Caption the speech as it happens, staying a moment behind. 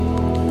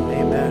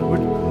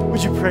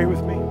Would you pray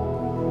with me?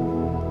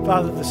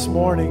 Father, this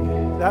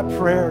morning, that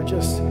prayer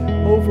just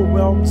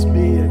overwhelms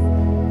me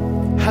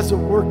and has a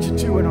work to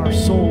do in our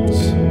souls.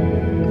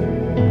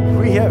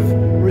 We have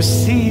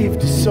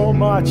received so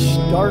much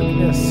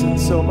darkness and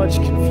so much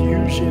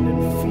confusion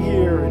and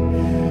fear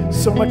and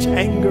so much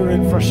anger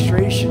and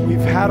frustration. We've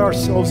had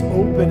ourselves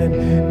open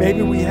and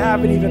maybe we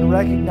haven't even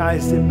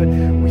recognized it, but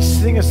we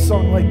sing a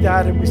song like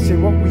that and we say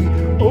what we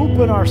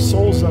open our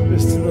souls up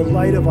is to the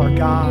light of our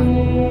God,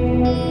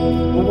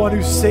 the one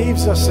who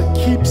saves us and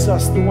keeps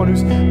us, the one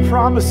whose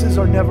promises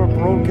are never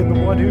broken,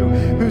 the one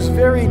whose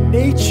very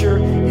nature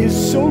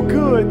is so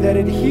good that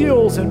it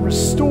heals and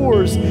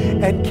restores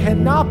and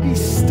cannot be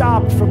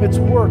stopped from its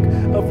work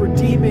of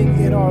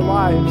redeeming in our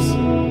lives.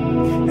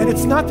 And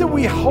it's not that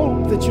we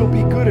hope that you'll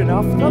be good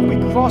enough, not that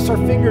we cross our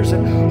fingers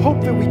and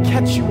hope that we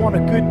catch you on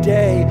a good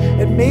day,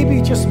 and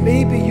maybe, just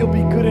maybe, you'll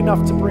be good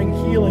enough to bring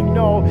healing.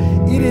 No,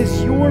 it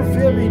is your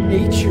very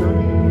nature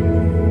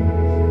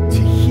to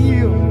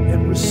heal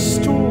and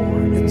restore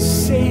and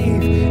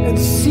save and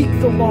seek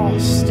the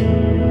lost,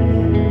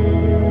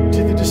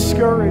 to the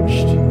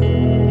discouraged,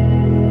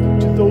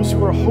 to those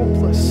who are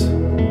hopeless,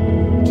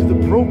 to the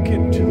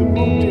broken, to the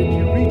wounded.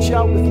 You reach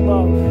out with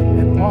love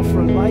and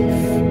offer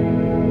life.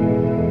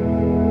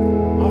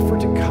 Offer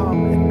to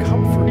come and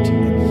comfort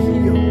and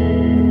heal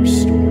and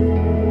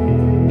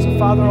restore. So,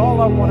 Father, all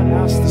I want to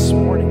ask this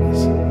morning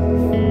is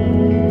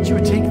that you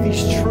would take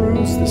these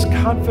truths, this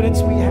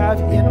confidence we have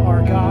in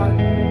our God,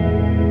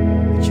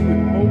 that you would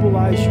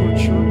mobilize your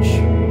church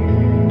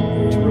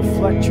to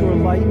reflect your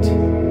light,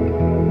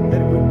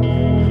 that it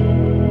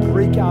would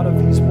break out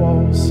of these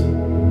walls,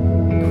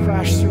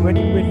 crash through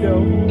any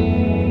window,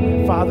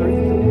 and Father,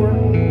 your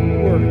work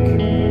would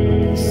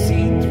be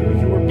seen through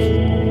your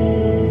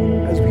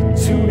people as we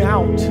tune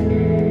out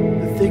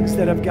the things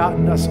that have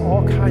gotten us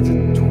all kinds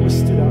of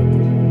twisted up,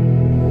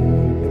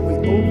 and we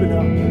open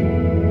up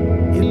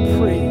in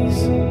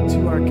praise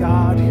to our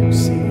God who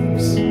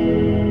saves,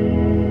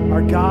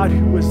 our God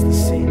who was the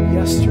same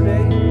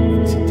yesterday,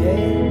 and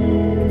today,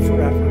 and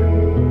forever.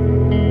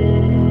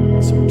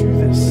 So do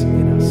this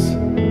in us.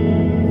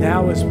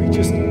 Now as we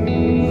just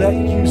let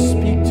you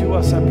speak to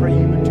us, I pray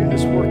you would do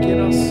this work in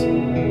us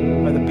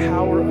by the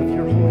power of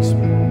your Holy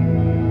Spirit.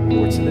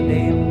 For it's in the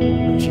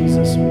name of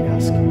Jesus we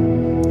ask. Amen.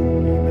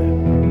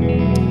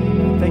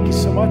 Thank you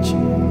so much.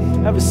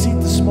 Have a seat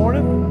this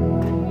morning.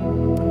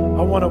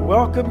 I want to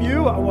welcome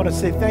you. I want to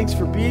say thanks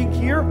for being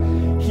here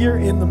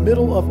in the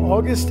middle of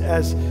August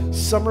as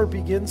summer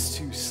begins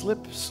to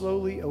slip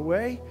slowly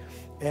away.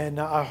 And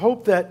I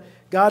hope that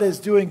God is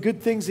doing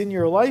good things in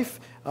your life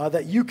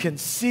that you can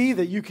see,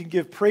 that you can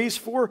give praise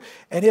for.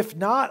 And if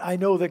not, I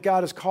know that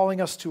God is calling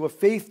us to a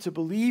faith to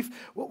believe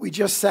what we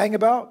just sang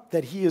about,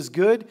 that He is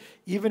good,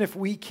 even if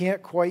we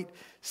can't quite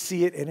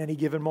see it in any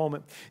given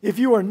moment. If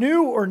you are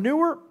new or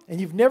newer and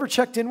you've never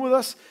checked in with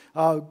us,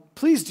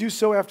 please do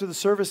so after the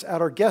service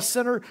at our guest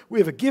center. We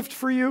have a gift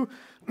for you.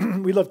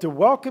 We'd love to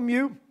welcome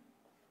you.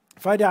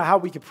 Find out how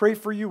we could pray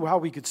for you, how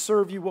we could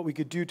serve you, what we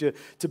could do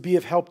to be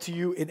of help to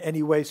you in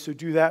any way. So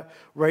do that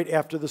right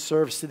after the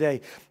service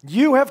today.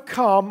 You have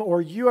come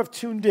or you have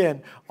tuned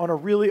in on a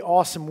really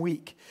awesome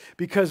week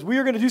because we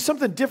are going to do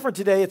something different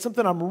today. It's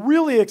something I'm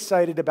really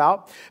excited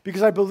about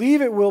because I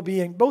believe it will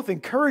be both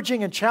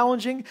encouraging and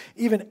challenging,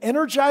 even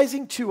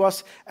energizing to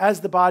us as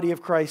the body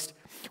of Christ.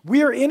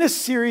 We are in a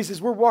series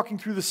as we're walking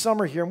through the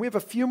summer here, and we have a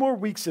few more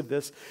weeks of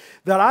this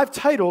that I've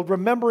titled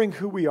Remembering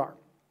Who We Are.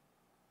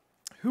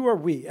 Who are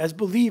we as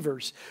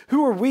believers?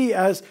 Who are we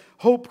as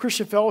Hope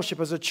Christian Fellowship,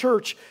 as a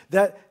church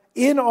that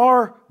in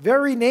our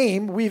very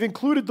name, we've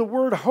included the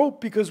word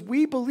hope because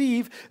we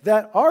believe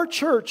that our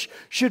church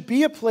should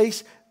be a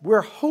place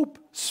where hope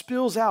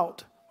spills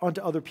out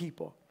onto other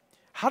people.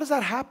 How does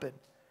that happen?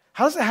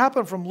 How does it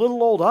happen from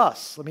little old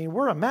us? I mean,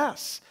 we're a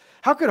mess.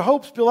 How could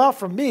hope spill out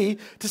from me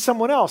to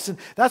someone else? And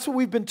that's what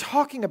we've been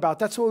talking about.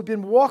 That's what we've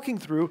been walking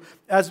through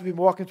as we've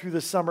been walking through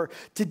this summer.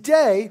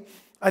 Today,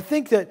 I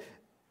think that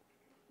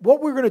what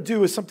we're going to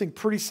do is something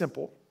pretty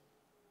simple.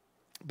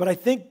 But I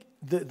think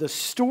the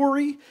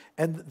story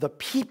and the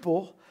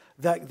people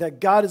that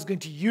God is going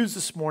to use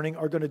this morning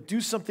are going to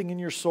do something in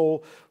your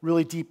soul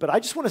really deep. But I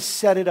just want to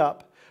set it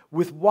up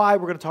with why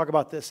we're going to talk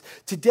about this.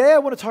 Today I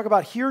want to talk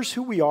about here's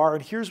who we are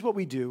and here's what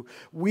we do.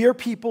 We are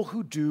people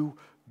who do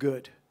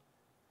good.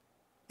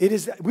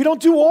 We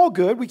don't do all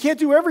good. We can't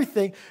do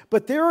everything.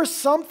 But there is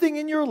something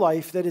in your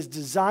life that is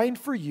designed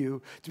for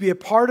you to be a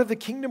part of the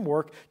kingdom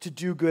work to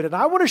do good. And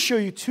I want to show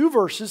you two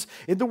verses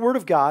in the Word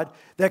of God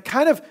that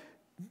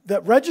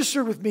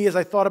registered with me as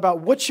I thought about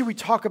what should we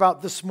talk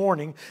about this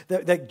morning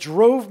that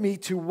drove me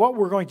to what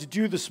we're going to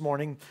do this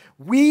morning.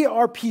 We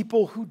are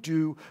people who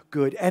do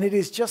good. And it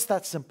is just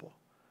that simple.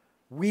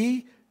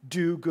 We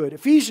do good.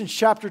 Ephesians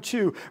chapter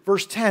 2,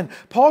 verse 10.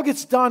 Paul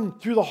gets done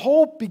through the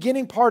whole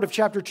beginning part of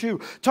chapter 2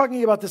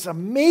 talking about this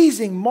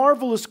amazing,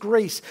 marvelous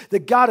grace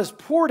that God has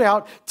poured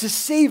out to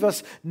save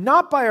us,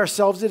 not by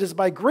ourselves. It is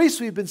by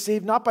grace we've been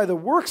saved, not by the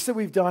works that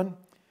we've done.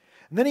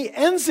 And then he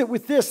ends it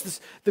with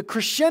this. The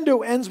crescendo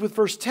ends with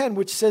verse 10,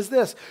 which says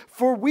this,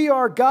 for we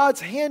are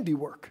God's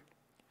handiwork.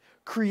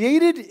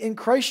 created in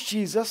Christ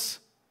Jesus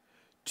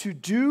to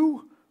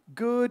do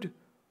good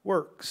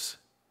works,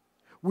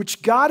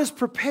 which God has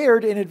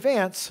prepared in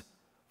advance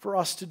for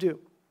us to do.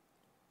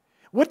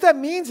 What that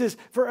means is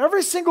for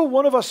every single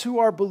one of us who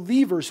are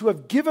believers, who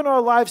have given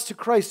our lives to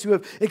Christ, who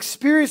have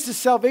experienced His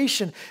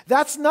salvation,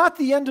 that's not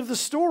the end of the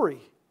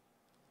story.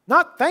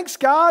 Not, thanks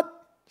God,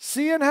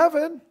 see you in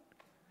heaven.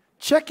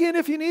 Check in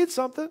if you need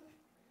something.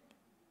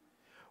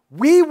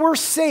 We were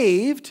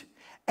saved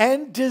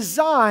and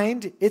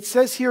designed, it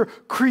says here,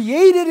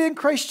 created in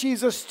Christ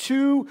Jesus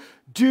to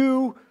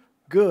do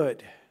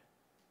good.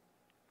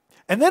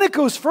 And then it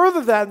goes further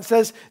than that and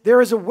says, there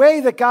is a way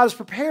that God has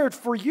prepared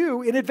for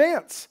you in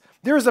advance.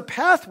 There is a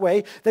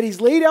pathway that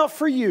He's laid out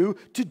for you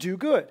to do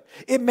good.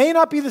 It may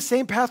not be the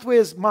same pathway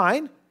as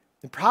mine.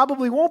 It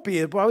probably won't be.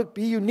 It will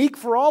be unique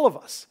for all of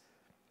us.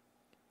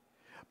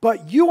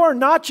 But you are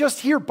not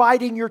just here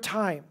biding your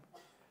time.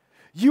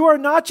 You are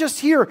not just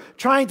here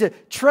trying to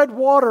tread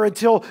water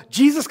until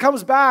Jesus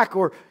comes back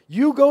or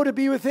you go to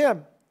be with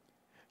Him.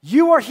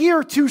 You are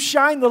here to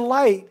shine the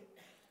light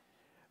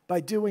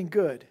by doing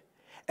good.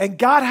 And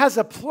God has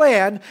a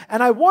plan,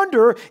 and I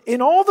wonder,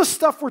 in all the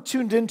stuff we're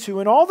tuned into,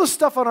 and all the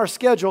stuff on our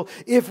schedule,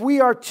 if we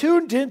are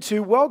tuned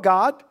into, well,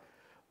 God,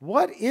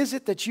 what is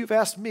it that you've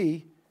asked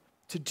me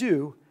to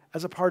do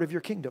as a part of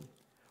your kingdom?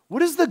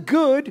 What is the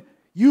good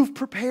you've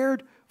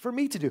prepared for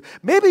me to do?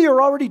 Maybe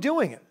you're already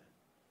doing it.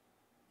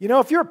 You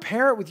know, if you're a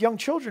parent with young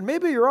children,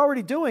 maybe you're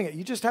already doing it.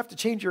 You just have to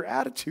change your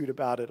attitude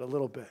about it a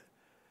little bit,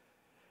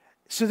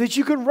 so that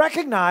you can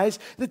recognize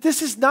that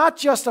this is not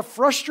just a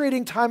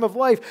frustrating time of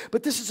life,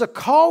 but this is a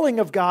calling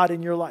of God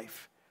in your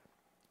life.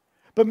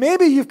 But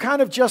maybe you've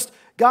kind of just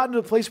gotten to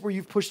a place where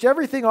you've pushed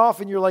everything off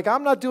and you're like,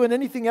 I'm not doing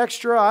anything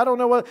extra. I don't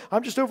know what,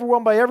 I'm just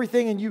overwhelmed by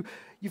everything. And you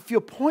feel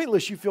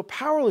pointless, you feel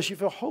powerless, you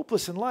feel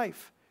hopeless in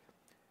life.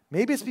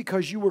 Maybe it's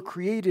because you were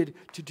created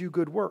to do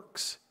good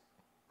works.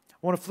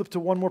 I want to flip to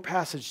one more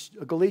passage,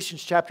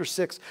 Galatians chapter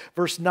 6,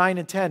 verse 9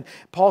 and 10.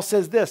 Paul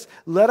says this,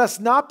 let us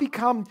not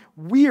become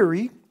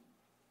weary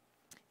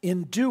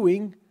in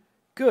doing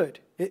good.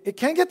 It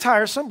can get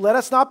tiresome. Let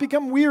us not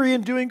become weary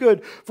in doing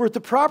good, for at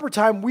the proper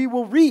time we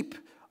will reap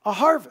a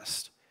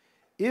harvest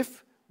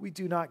if we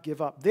do not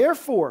give up.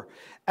 Therefore,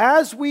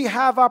 as we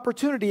have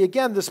opportunity,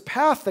 again, this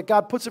path that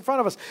God puts in front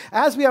of us,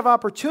 as we have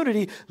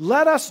opportunity,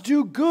 let us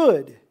do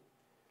good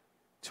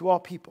to all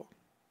people.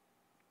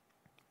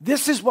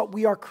 This is what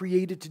we are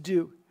created to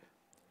do.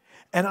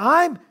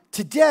 And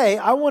today,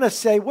 I want to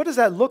say, what does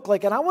that look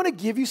like? And I want to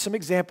give you some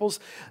examples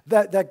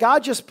that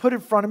God just put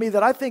in front of me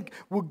that I think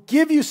will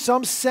give you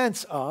some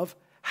sense of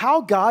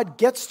how God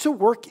gets to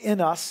work in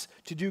us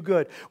to do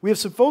good. We have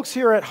some folks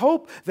here at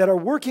Hope that are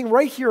working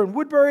right here in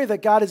Woodbury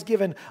that God has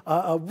given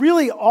a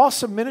really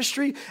awesome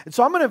ministry. And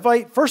so I'm going to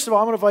invite, first of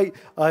all, I'm going to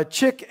invite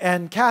Chick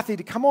and Kathy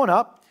to come on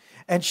up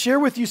and share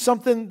with you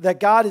something that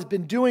God has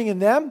been doing in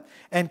them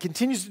and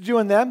continues to do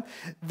in them.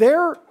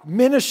 Their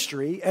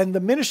ministry and the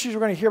ministries we're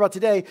going to hear about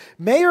today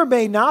may or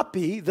may not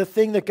be the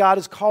thing that God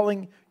is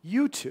calling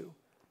you to,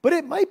 but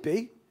it might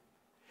be.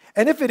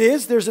 And if it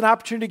is, there's an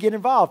opportunity to get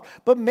involved.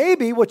 But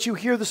maybe what you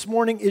hear this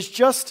morning is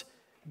just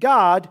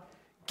God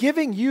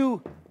giving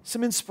you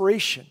some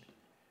inspiration,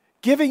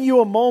 giving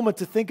you a moment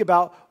to think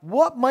about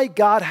what might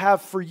God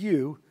have for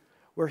you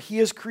where He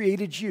has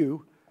created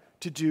you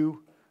to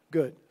do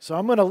good. So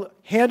I'm going to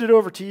hand it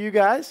over to you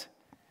guys.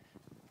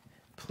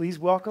 Please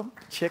welcome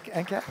Chick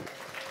and Kat.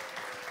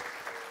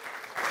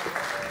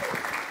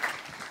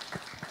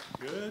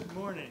 Good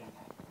morning.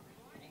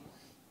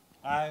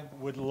 I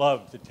would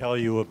love to tell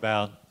you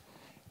about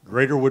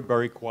Greater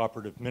Woodbury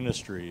Cooperative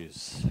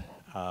Ministries.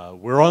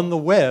 We're on the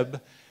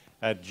web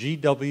at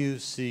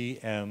gwcm.org.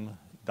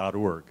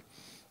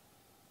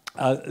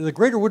 The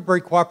Greater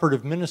Woodbury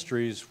Cooperative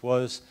Ministries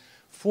was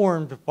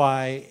formed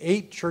by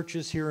 8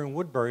 churches here in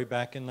Woodbury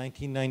back in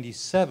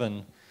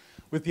 1997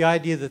 with the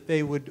idea that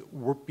they would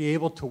be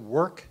able to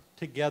work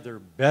together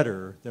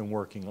better than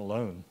working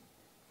alone.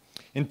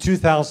 In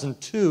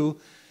 2002,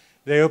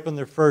 they opened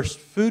their first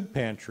food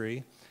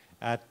pantry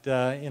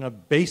in a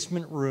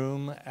basement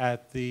room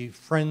at the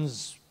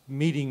Friends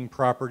meeting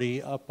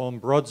property up on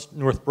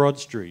North Broad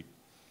Street.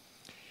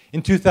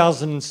 In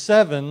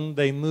 2007,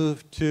 they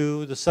moved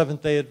to the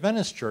Seventh-day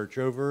Adventist Church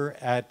over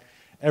at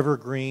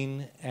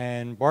Evergreen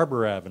and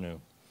Barber Avenue.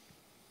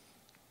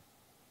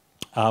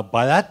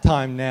 By that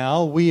time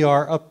now, we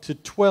are up to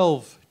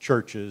 12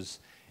 churches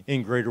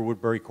in Greater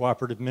Woodbury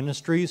Cooperative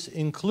Ministries,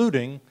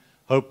 including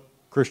Hope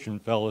Christian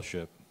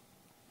Fellowship.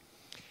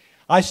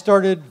 I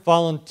started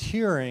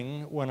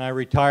volunteering when I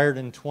retired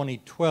in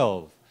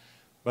 2012,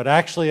 but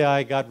actually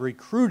I got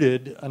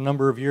recruited a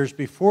number of years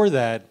before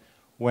that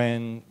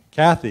when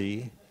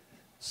Kathy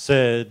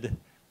said,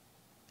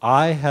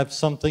 I have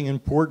something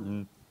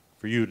important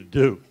for you to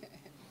do.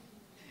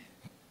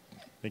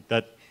 I think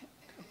that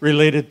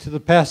related to the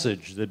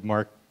passage that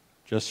Mark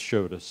just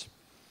showed us.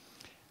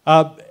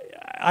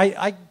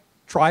 I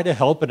try to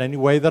help in any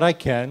way that I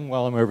can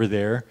while I'm over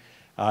there,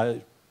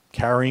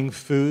 carrying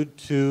food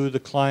to the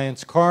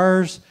clients'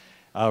 cars,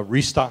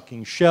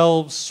 restocking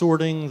shelves,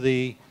 sorting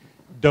the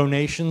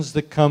donations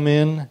that come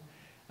in.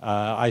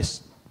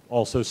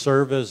 Also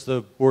serve as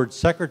the board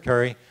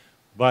secretary,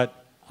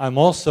 but I'm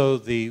also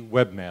the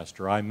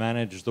webmaster. I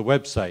manage the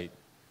website,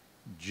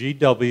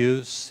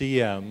 gwcm.org.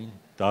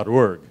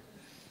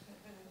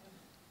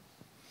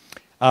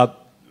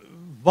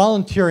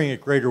 Volunteering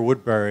at Greater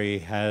Woodbury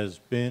has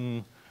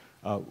been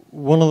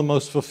one of the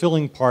most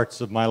fulfilling parts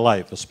of my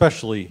life,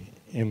 especially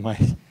in my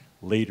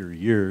later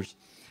years.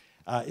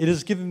 It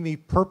has given me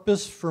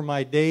purpose for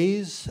my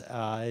days.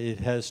 It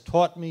has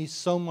taught me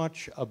so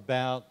much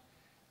about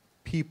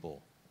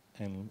people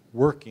and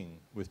working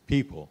with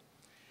people.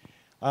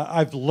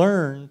 I've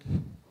learned,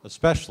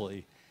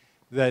 especially,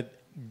 that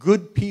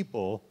good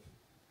people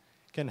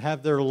can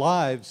have their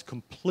lives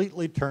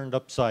completely turned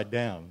upside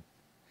down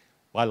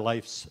by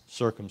life's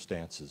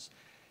circumstances.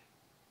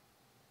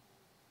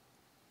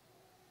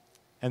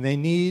 And they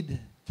need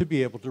to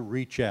be able to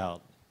reach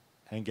out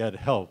and get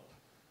help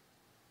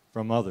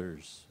from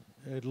others,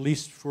 at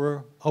least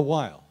for a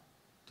while,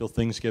 till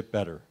things get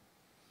better.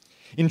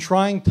 In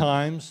trying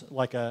times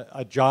like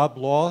a job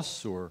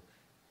loss or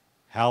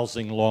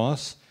housing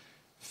loss,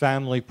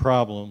 family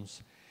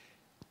problems,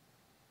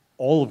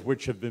 all of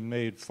which have been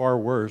made far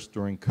worse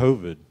during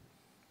COVID,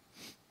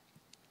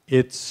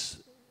 it's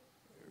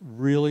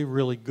really,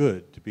 really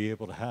good to be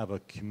able to have a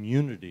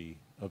community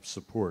of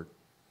support.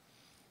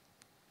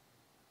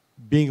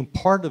 Being a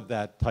part of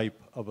that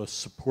type of a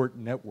support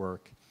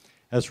network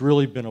has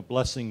really been a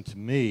blessing to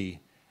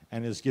me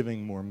and is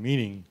giving more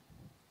meaning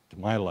to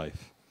my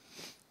life.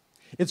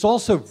 It's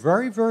also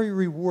very, very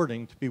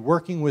rewarding to be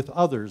working with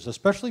others,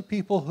 especially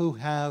people who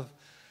have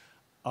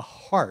a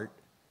heart,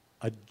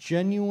 a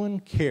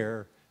genuine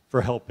care for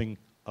helping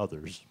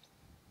others.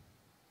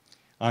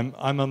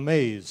 I'm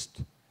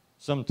amazed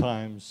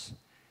sometimes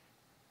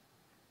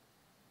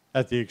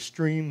at the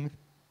extreme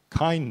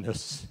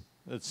kindness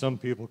that some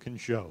people can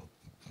show.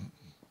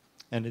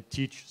 And it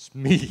teaches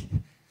me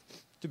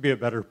to be a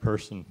better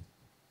person.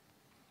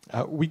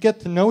 We get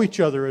to know each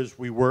other as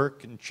we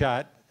work and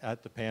chat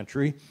at the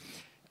pantry.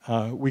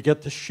 We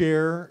get to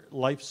share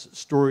life's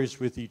stories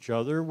with each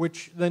other,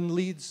 which then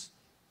leads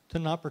to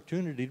an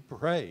opportunity to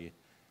pray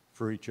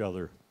for each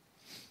other.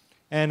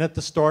 And at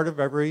the start of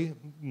every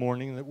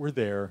morning that we're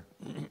there,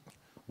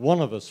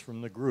 one of us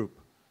from the group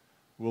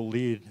will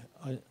lead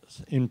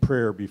us in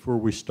prayer before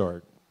we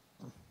start.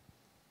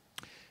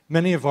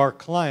 Many of our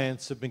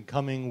clients have been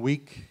coming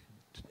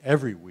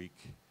every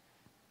week,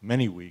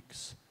 many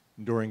weeks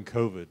during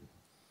COVID.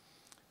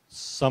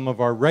 Some of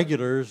our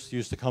regulars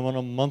used to come on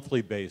a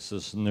monthly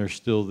basis, and they're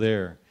still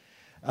there.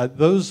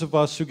 Those of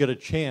us who get a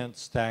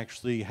chance to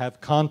actually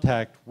have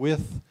contact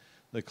with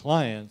the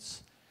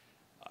clients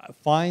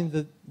find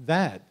that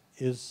that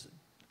is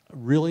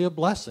really a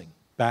blessing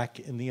back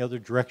in the other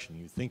direction.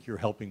 You think you're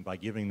helping by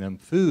giving them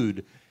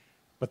food,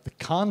 but the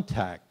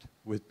contact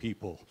with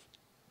people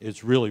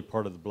is really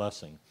part of the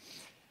blessing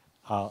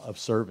of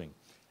serving.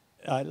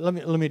 Let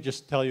me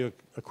just tell you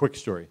a quick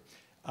story.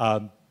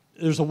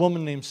 There's a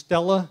woman named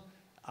Stella.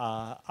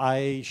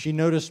 She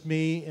noticed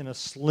me in a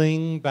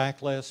sling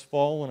back last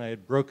fall when I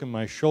had broken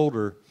my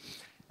shoulder.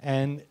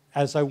 And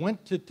as I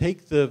went to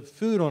take the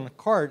food on a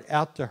cart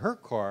out to her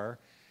car,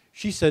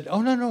 she said,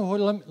 "Oh, no,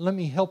 let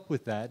me help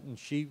with that." And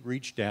she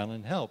reached down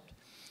and helped.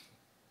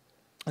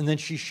 And then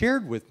she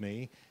shared with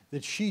me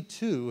that she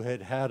too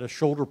had had a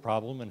shoulder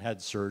problem and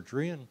had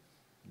surgery and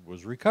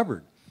was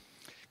recovered.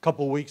 A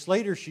couple of weeks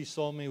later, she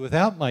saw me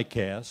without my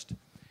cast.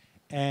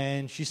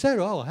 And she said,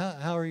 "Oh,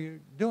 how are you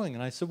doing?"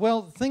 And I said,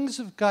 "Well, things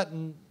have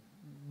gotten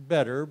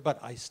better,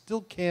 but I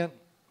still can't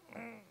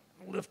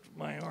lift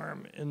my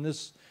arm in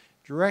this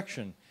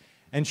direction."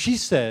 And she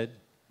said,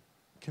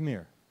 "Come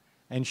here."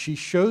 And she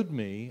showed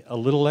me a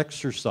little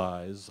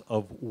exercise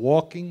of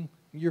walking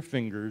your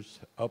fingers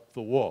up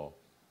the wall.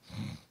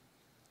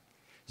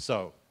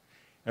 So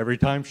every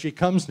time she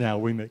comes now,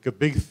 we make a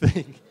big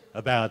thing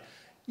about,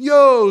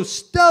 "Yo,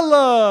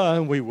 Stella!"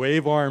 And we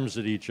wave arms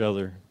at each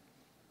other.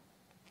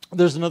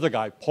 There's another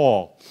guy,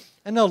 Paul,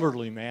 an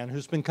elderly man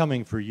who's been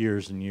coming for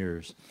years and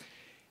years.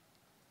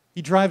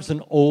 He drives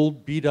an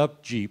old,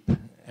 beat-up Jeep,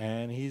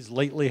 and he's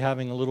lately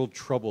having a little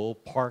trouble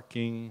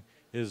parking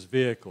his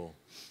vehicle.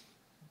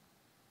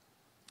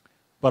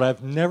 But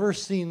I've never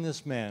seen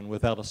this man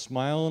without a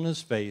smile on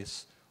his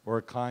face or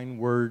a kind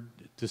word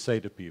to say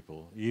to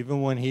people.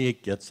 Even when he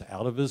gets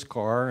out of his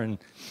car and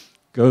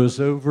goes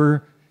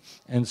over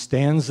and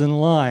stands in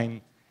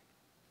line,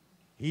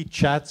 he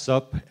chats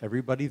up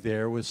everybody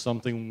there with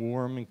something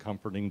warm and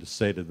comforting to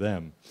say to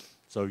them.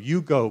 So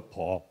you go,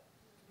 Paul.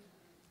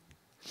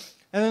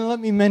 And then let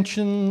me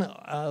mention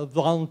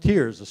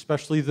volunteers,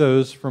 especially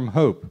those from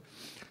Hope.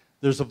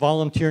 There's a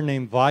volunteer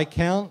named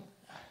Viscount.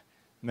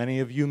 Many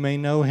of you may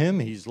know him.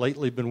 He's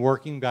lately been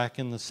working back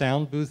in the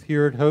sound booth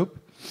here at Hope.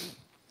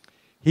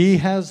 He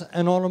has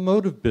an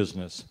automotive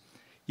business,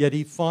 yet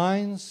he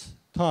finds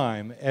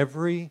time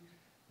every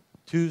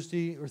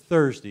Tuesday or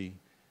Thursday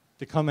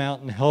to come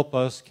out and help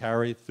us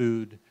carry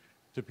food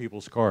to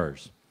people's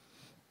cars.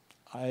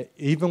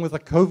 Even with a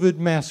COVID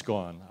mask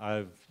on,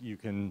 you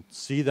can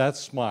see that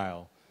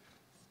smile.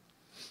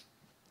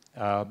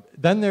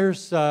 Then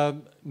there's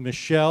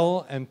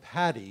Michelle and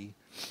Patty,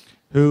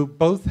 who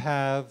both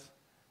have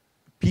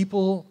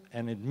people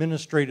and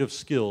administrative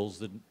skills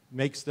that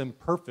makes them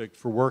perfect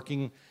for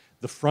working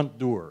the front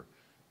door,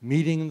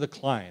 meeting the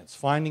clients,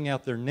 finding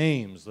out their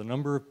names, the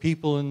number of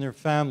people in their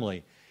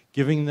family,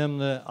 giving them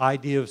the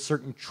idea of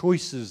certain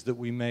choices that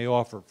we may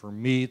offer for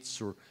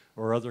meats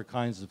or other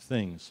kinds of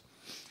things.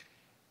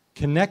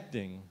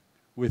 Connecting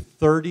with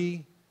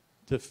 30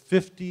 to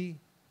 50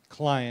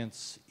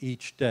 clients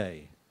each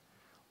day,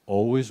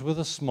 always with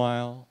a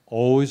smile,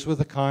 always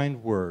with a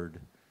kind word,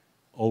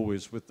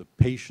 always with the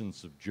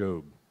patience of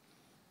Job.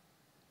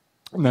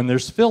 And then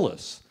there's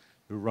Phyllis,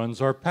 who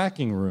runs our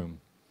packing room,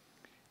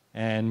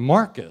 and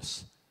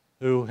Marcus,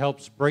 who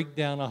helps break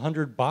down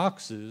 100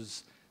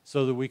 boxes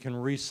so that we can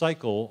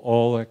recycle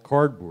all that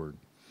cardboard.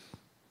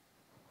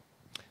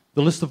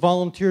 The list of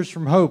volunteers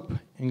from Hope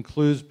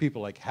includes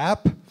people like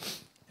Hap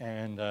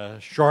and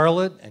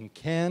Charlotte and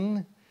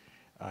Ken,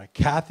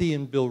 Kathy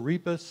and Bill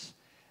Repas,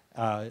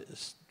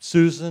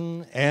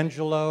 Susan,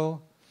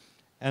 Angelo,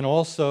 and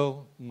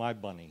also my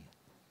bunny.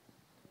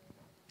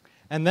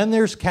 And then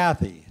there's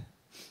Kathy,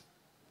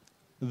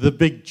 the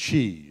big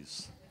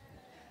cheese.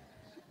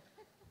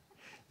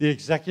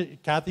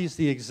 Kathy's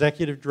the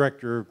executive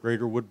director of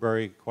Greater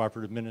Woodbury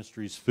Cooperative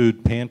Ministries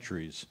Food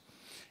Pantries.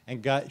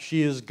 And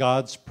she is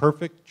God's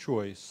perfect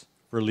choice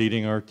for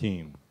leading our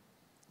team.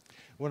 I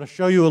want to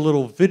show you a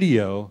little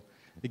video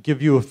to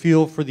give you a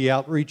feel for the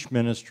outreach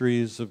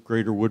ministries of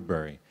Greater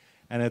Woodbury.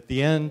 And at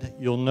the end,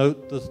 you'll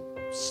note the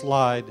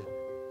slide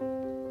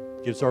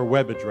gives our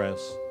web address,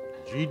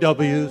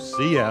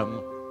 gwcm.org.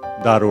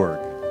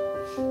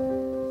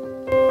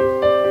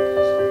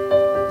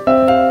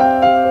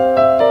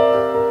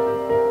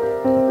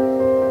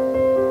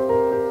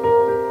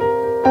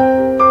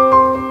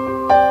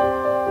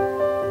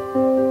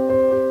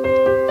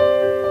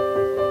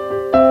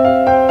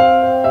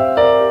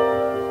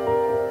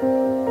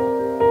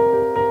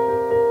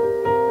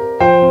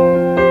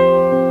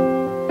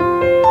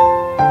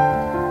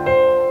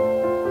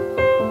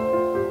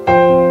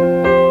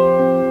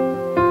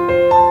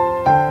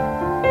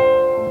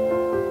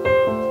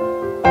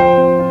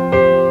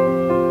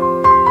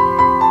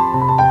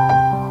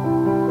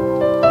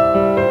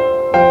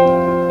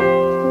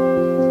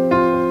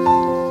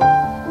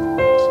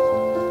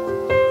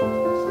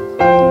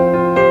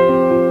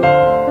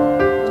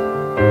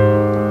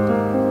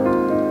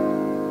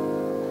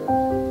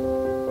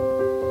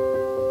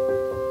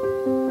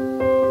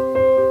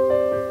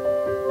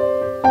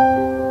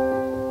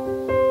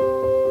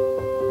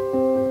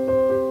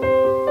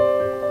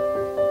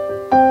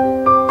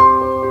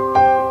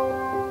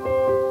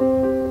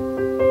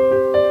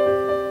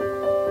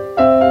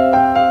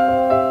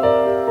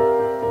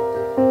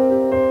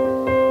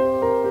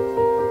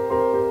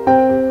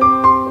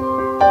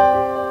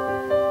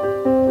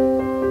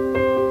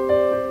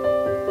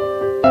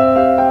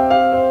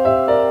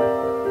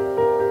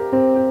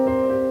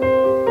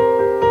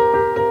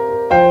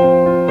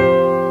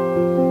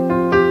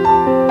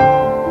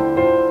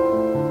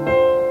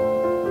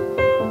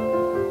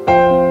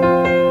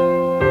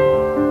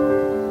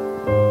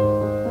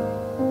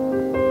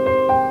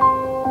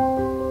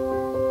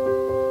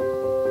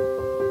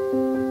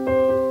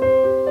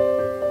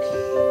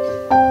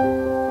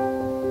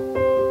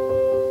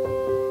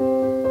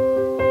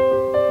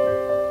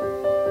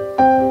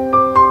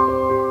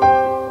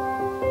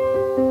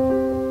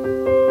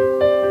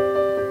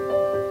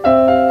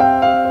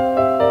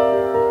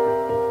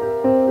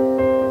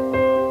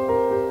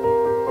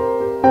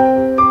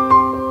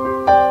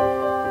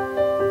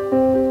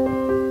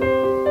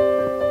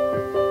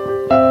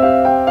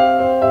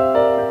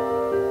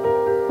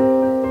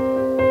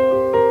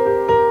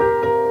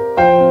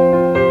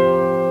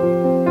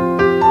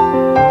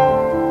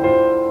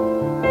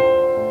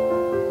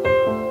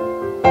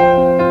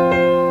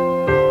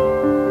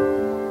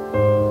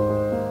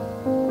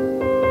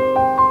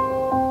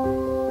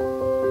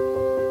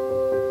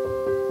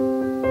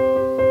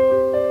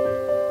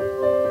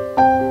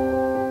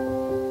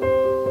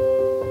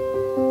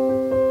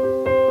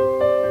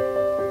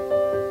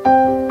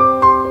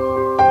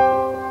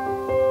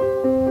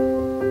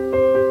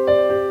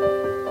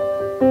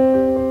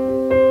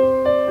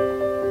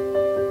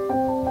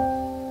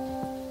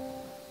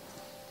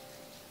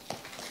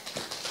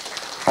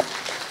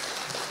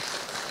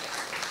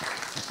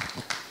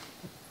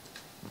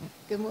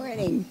 Good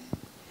morning.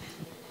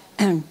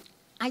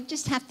 I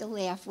just have to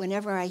laugh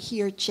whenever I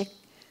hear Chick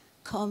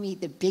call me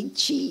the big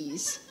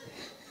cheese.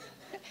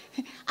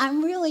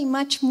 I'm really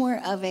much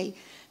more of a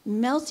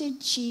melted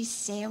cheese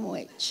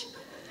sandwich.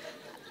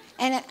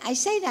 And I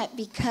say that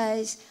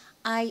because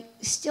I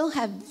still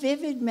have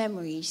vivid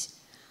memories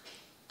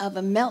of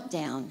a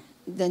meltdown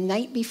the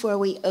night before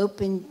we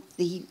opened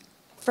the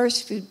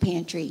first food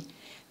pantry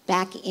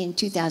back in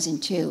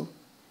 2002.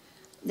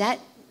 That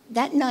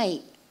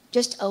night,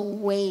 just a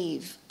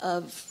wave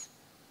of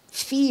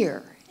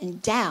fear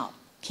and doubt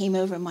came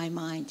over my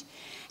mind.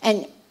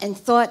 And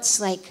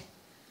thoughts like,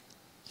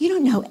 you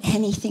don't know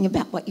anything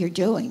about what you're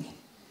doing.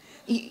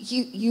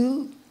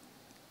 You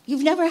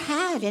You've never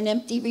had an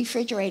empty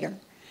refrigerator.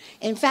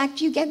 In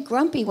fact, you get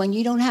grumpy when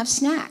you don't have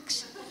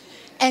snacks.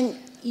 And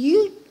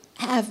you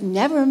have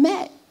never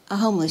met a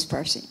homeless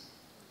person.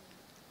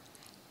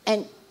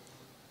 And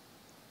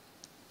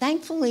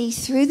thankfully,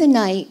 through the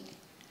night,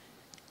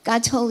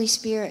 God's Holy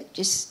Spirit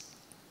just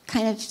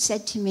kind of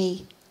said to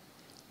me,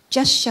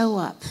 just show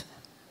up.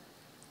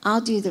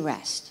 I'll do the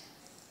rest.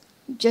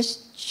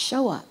 Just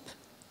show up.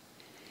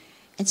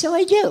 And so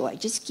I do. I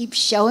just keep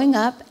showing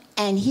up,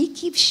 and he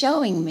keeps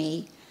showing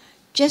me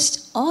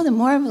just all the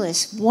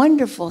marvelous,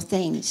 wonderful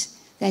things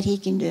that he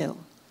can do.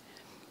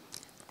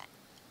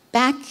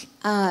 Back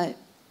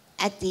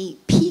at the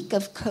peak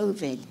of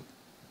COVID,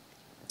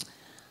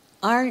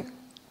 our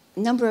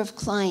number of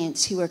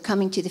clients who were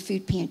coming to the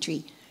food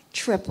pantry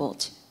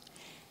tripled.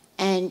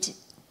 And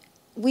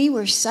we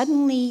were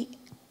suddenly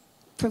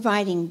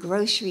providing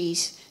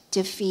groceries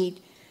to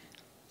feed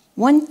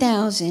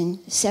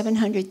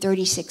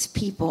 1,736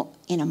 people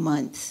in a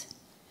month.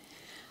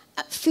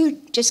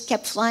 Food just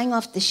kept flying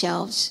off the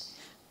shelves.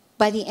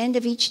 By the end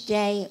of each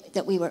day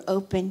that we were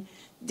open,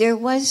 there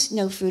was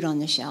no food on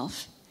the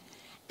shelf.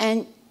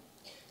 And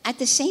at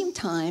the same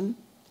time,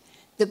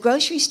 the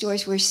grocery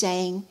stores were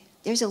saying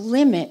there's a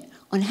limit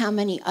on how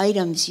many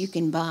items you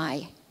can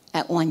buy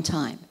at one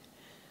time.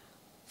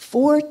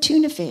 4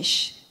 tuna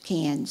fish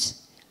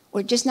cans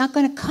were just not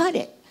going to cut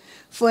it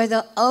for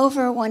the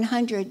over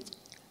 100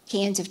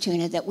 cans of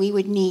tuna that we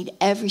would need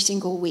every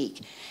single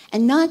week.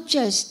 And not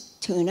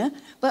just tuna,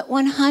 but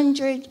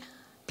 100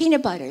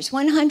 peanut butters,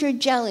 100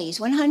 jellies,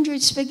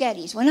 100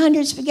 spaghettis,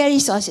 100 spaghetti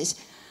sauces.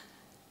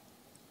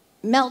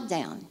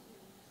 Meltdown.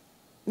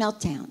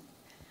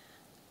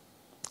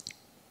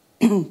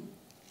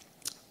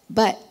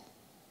 But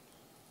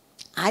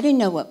I didn't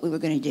know what we were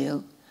going to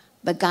do,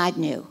 but God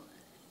knew.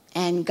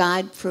 And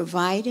God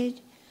provided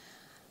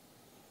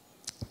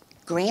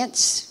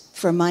grants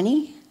for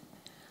money,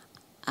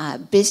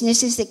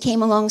 businesses that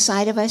came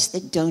alongside of us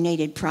that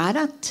donated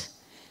product,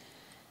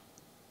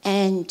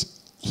 and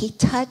he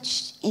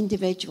touched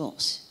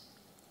individuals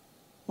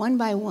one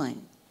by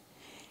one.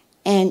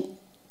 And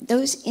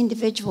those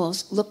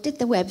individuals looked at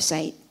the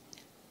website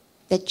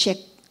that Chick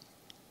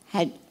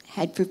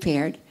had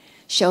prepared,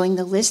 showing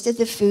the list of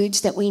the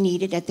foods that we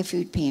needed at the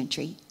food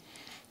pantry.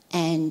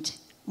 And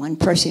one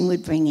person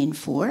would bring in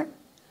 4,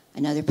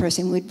 another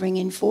person would bring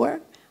in 4,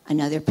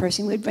 another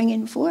person would bring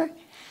in 4.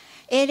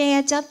 It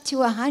adds up to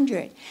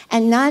 100.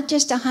 And not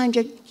just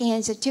 100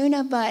 cans of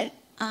tuna, but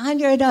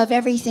 100 of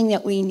everything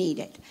that we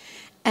needed.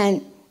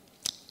 And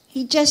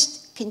he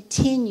just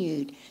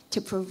continued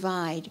to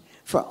provide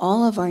for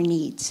all of our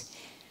needs.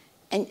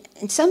 And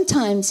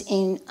sometimes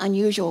in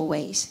unusual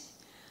ways.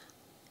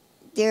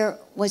 There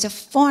was a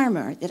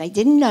farmer that I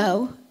didn't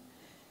know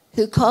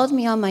who called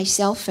me on my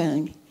cell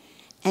phone.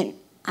 And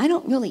I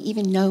don't really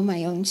even know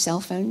my own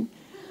cell phone.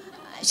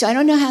 So I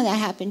don't know how that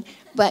happened.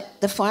 But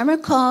the farmer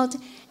called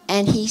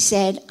and he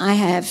said, I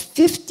have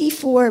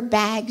 54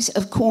 bags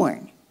of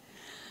corn.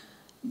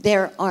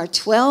 There are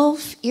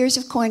 12 ears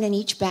of corn in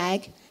each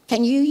bag.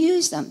 Can you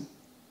use them?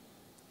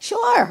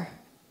 Sure.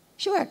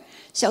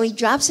 So he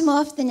drops them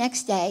off the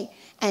next day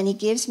and he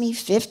gives me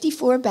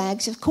 54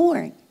 bags of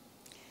corn.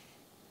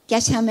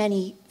 Guess how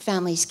many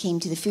families came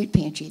to the food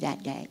pantry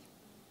that day?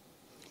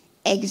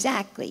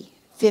 Exactly,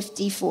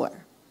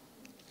 54.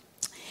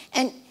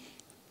 And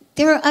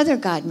there are other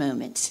God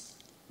moments.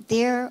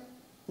 There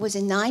was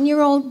a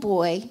 9-year-old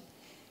boy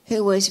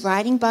who was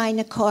riding by in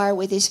a car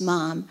with his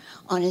mom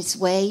on his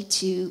way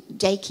to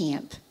day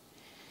camp.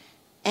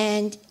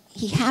 And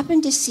he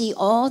happened to see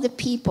all the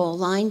people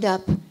lined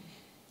up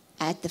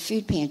at the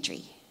food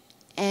pantry.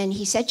 And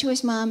he said to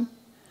his mom,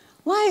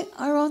 why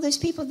are all those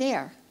people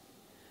there?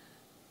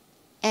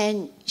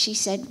 And she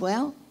said,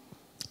 well,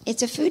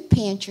 it's a food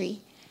pantry,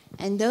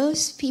 and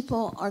those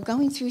people are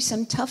going through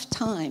some tough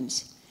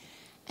times,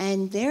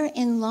 and they're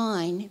in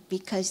line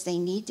because they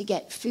need to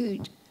get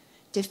food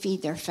to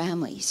feed their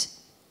families.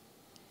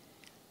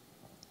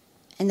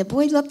 And the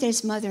boy looked at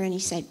his mother and he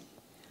said,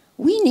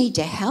 we need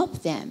to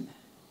help them.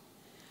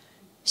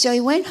 So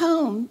he went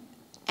home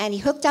and he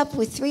hooked up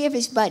with 3 of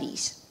his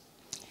buddies,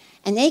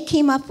 and they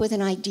came up with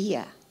an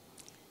idea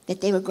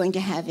that they were going to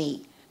have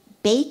a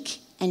bake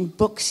and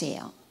book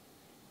sale.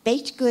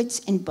 Baked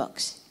goods and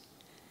books.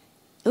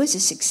 It was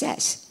a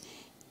success.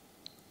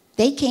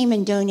 They came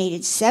and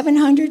donated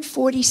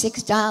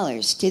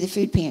 $746 to the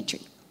food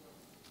pantry.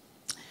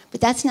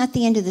 But that's not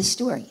the end of the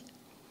story.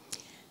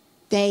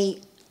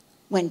 They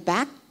went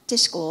back to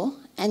school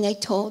and they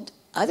told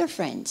other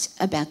friends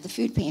about the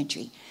food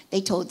pantry.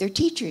 They told their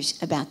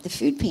teachers about the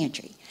food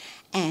pantry.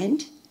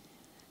 And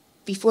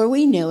before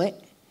we knew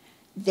it,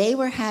 they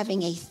were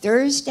having a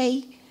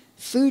Thursday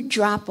food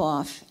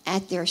drop-off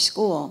at their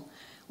school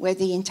where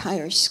the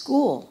entire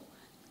school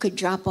could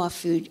drop off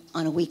food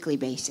on a weekly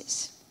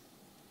basis.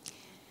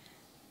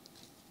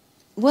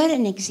 What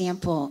an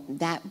example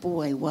that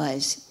boy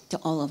was to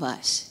all of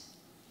us.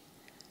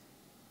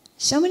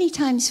 So many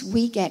times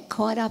we get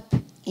caught up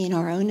in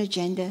our own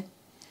agenda,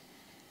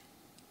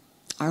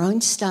 our own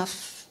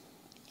stuff,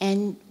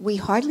 and we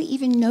hardly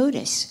even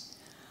notice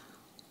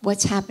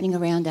what's happening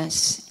around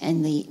us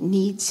and the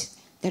needs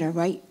that are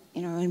right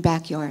in our own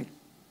backyard.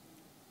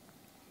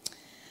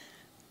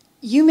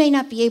 You may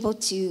not be able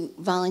to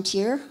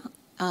volunteer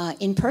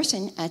in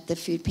person at the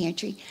food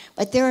pantry,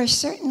 but there are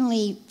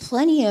certainly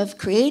plenty of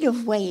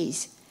creative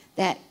ways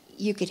that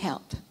you could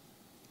help.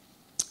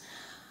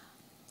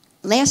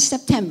 Last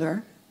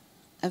September,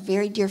 a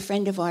very dear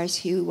friend of ours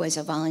who was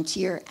a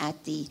volunteer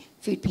at the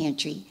food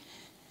pantry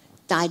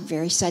died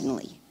very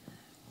suddenly.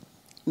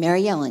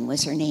 Mary Ellen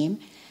was her name,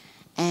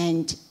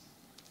 and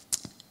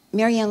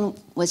Mary Ellen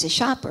was a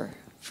shopper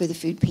for the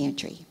food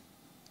pantry.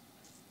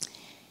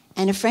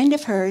 And a friend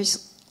of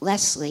hers,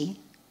 Leslie,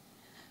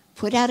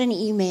 put out an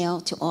email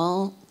to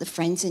all the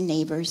friends and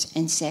neighbors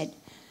and said,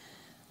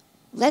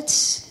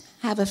 let's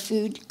have a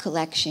food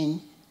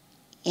collection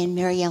in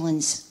Mary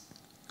Ellen's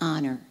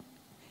honor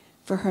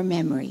for her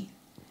memory.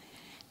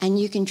 And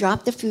you can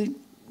drop the food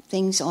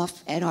things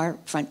off at our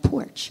front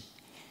porch.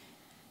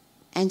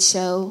 And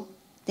so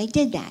they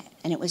did that,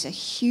 and it was a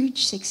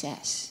huge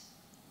success.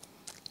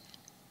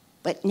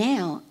 But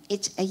now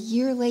it's a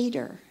year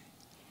later,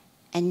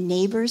 and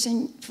neighbors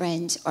and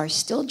friends are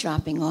still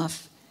dropping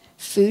off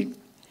food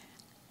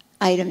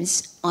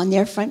items on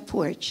their front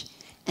porch,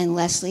 and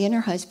Leslie and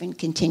her husband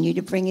continue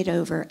to bring it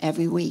over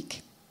every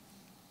week.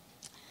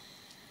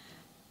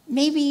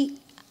 Maybe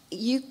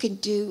you could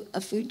do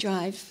a food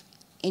drive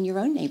in your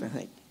own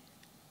neighborhood.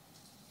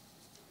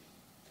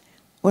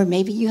 Or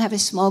maybe you have a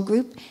small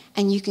group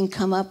and you can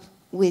come up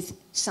with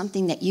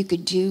something that you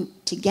could do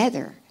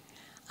together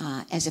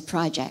as a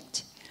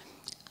project.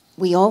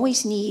 We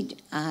always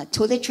need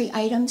toiletry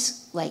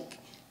items like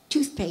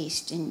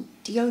toothpaste and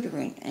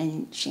deodorant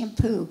and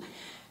shampoo.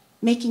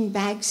 Making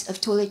bags of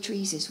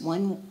toiletries is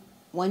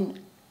one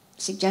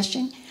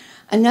suggestion.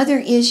 Another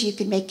is you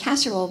could make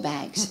casserole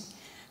bags.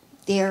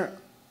 There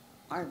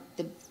are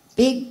the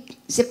big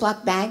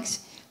Ziploc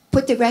bags.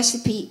 Put the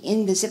recipe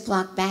in the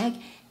Ziploc bag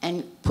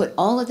and put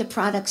all of the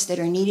products that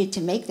are needed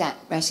to make that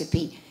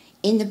recipe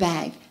in the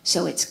bag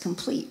so it's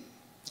complete.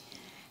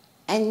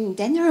 And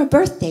then there are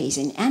birthdays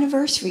and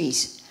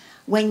anniversaries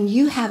when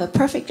you have a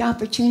perfect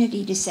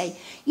opportunity to say,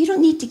 you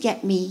don't need to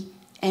get me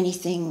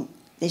anything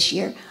this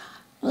year.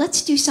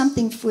 Let's do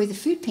something for the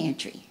food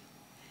pantry.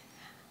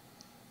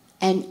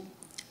 And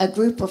a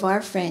group of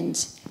our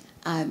friends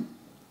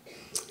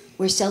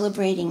were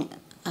celebrating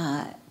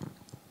a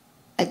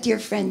dear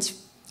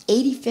friend's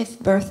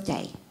 85th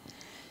birthday.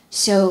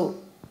 So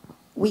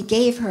we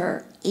gave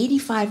her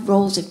 85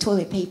 rolls of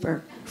toilet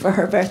paper for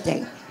her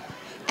birthday.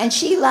 And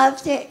she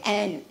loved it,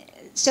 and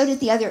so did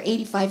the other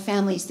 85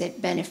 families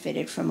that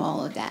benefited from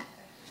all of that.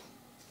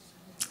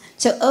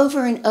 So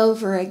over and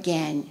over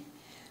again,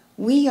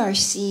 we are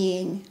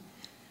seeing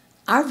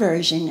our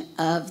version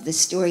of the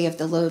story of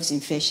the loaves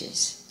and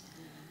fishes.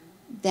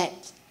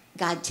 That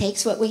God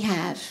takes what we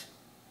have,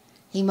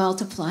 He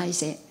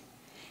multiplies it,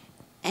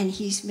 and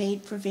He's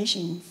made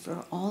provision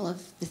for all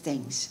of the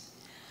things.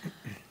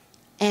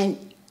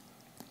 And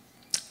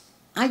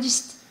I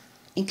just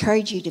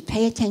encourage you to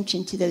pay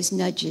attention to those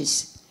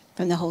nudges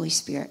from the Holy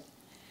Spirit.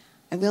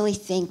 I really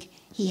think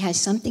He has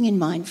something in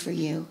mind for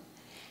you.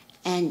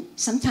 And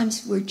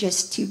sometimes we're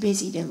just too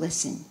busy to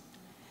listen.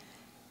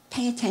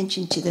 Pay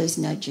attention to those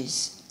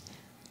nudges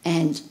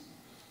and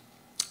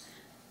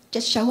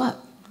just show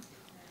up.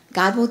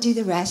 God will do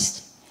the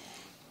rest.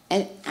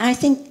 And I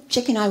think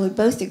Chick and I would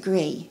both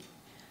agree,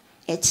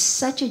 it's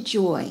such a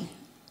joy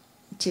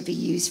to be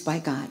used by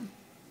God.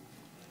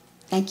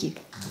 Thank you.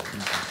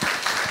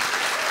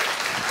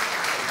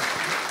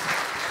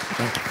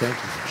 Thank you.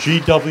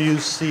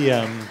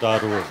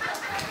 gwcm.org.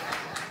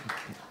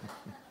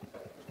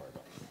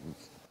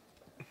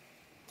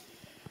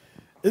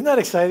 Isn't that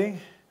exciting?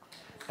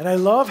 And I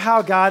love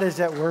how God is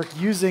at work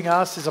using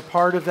us as a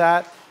part of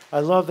that. I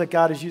love that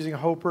God is using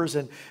Hopers,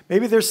 and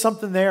maybe there's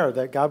something there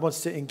that God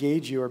wants to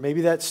engage you, or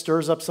maybe that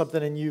stirs up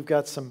something and you've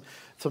got some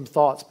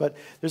thoughts. But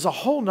there's a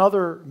whole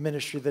nother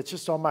ministry that's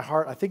just on my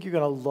heart. I think you're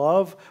going to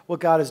love what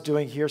God is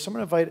doing here. So I'm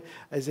going to invite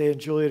Isaiah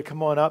and Julia to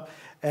come on up.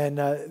 And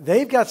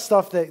they've got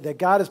stuff that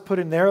God has put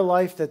in their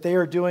life that they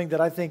are doing that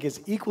I think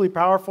is equally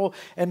powerful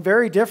and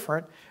very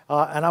different.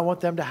 And I want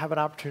them to have an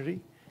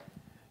opportunity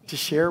to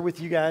share with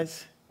you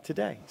guys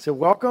today. So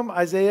welcome,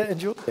 Isaiah and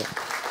Julia.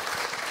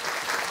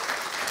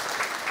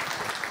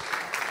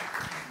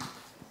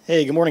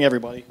 Hey, good morning,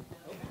 everybody.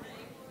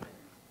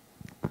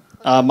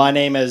 My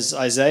name is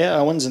Isaiah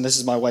Owens, and this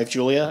is my wife,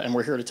 Julia, and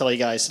we're here to tell you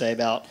guys today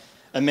about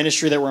a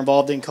ministry that we're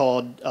involved in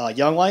called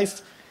Young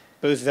Life,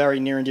 both very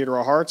near and dear to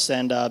our hearts.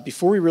 And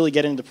before we really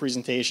get into the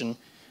presentation,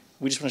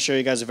 we just want to show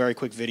you guys a very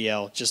quick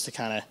video just to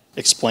kind of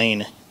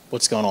explain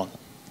what's going on.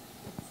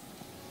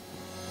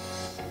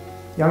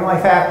 Young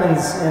Life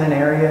happens in an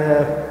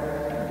area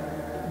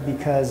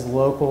because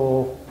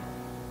local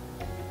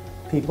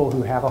people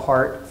who have a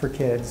heart for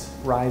kids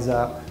rise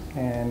up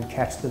and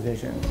catch the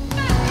vision.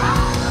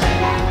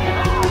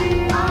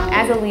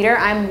 As a leader,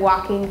 I'm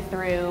walking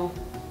through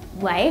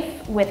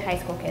life with high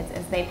school kids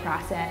as they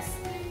process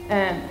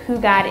who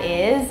God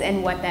is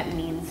and what that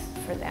means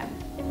for for them.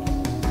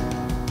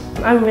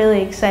 I'm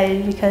really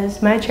excited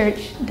because my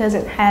church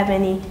doesn't have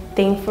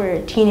anything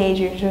for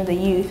teenagers or the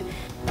youth.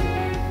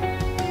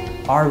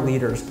 Our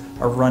leaders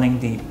are running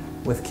deep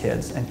with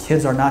kids, and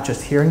kids are not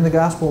just hearing the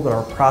gospel, but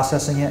are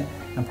processing it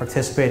and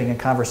participating in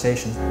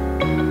conversations.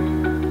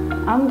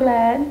 I'm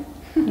glad,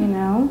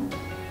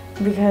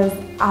 because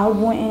I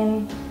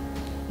wouldn't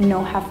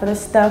know half of the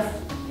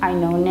stuff I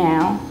know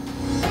now.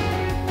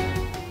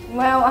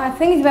 Well, I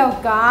think it's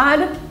about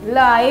God,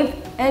 life,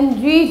 and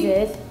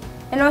Jesus.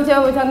 And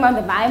also we're talking about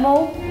the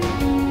Bible.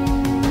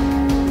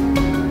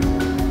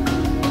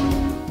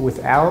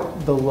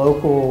 Without the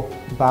local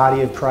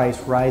body of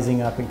Christ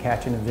rising up and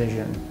catching a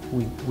vision,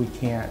 we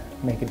can't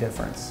make a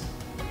difference.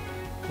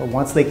 But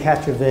once they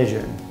catch a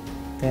vision,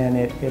 then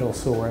it'll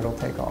soar, it'll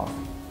take off.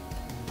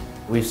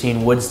 We've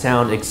seen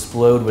Woodstown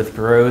explode with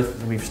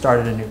growth. We've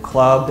started a new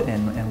club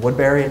in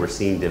Woodbury. We're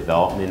seeing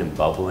development and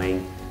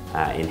bubbling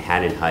in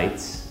Haddon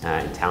Heights,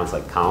 in towns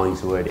like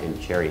Collingswood and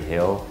Cherry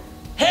Hill.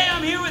 Hey,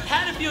 I'm here with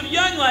Haddonfield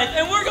Young Life,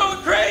 and we're going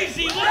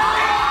crazy!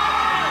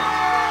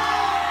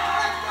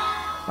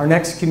 Our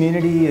next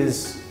community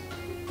is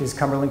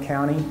Cumberland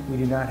County. We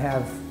do not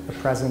have a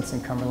presence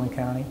in Cumberland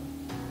County.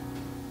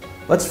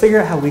 Let's figure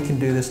out how we can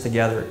do this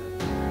together.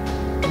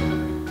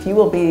 You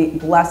will be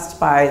blessed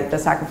by the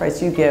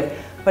sacrifice you give,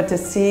 but to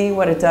see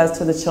what it does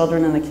to the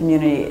children in the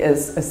community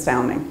is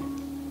astounding.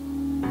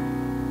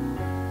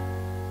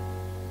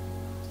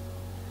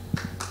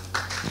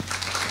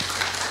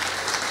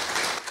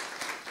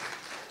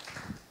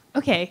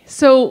 Okay,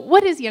 so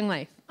what is Young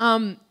Life?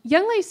 Young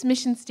Life's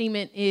mission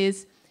statement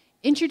is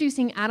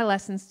introducing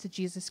adolescents to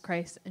Jesus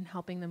Christ and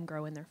helping them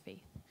grow in their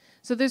faith.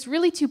 So there's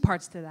really two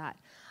parts to that.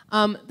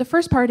 The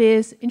first part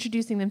is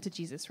introducing them to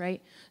Jesus, right?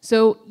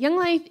 So Young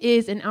Life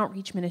is an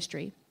outreach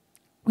ministry.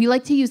 We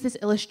like to use this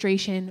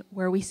illustration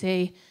where we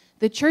say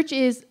the church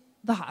is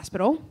the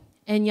hospital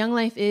and Young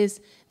Life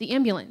is the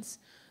ambulance.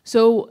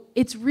 So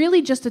it's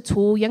really just a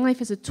tool. Young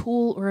Life is a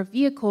tool or a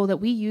vehicle that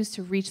we use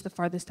to reach the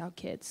farthest out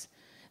kids.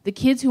 The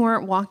kids who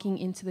aren't walking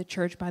into the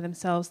church by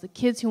themselves, the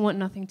kids who want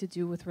nothing to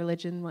do with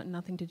religion, want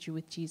nothing to do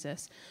with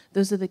Jesus,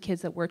 those are the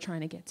kids that we're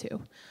trying to get to.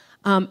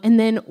 And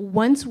then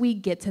once we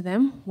get to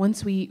them,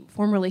 once we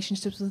form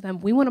relationships with them,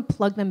 we want to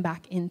plug them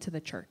back into the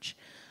church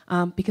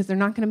because they're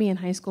not going to be in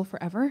high school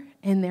forever,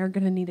 and they're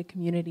going to need a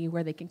community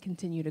where they can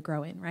continue to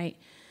grow in, right?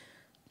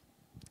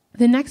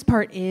 The next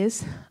part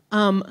is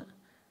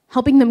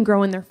helping them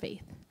grow in their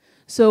faith.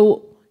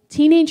 So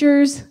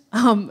teenagers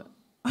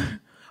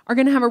are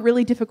going to have a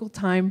really difficult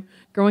time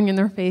growing in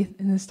their faith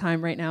in this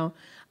time right now.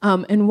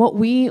 And what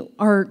we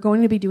are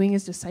going to be doing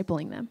is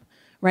discipling them,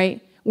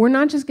 right? We're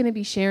not just going to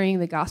be sharing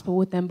the gospel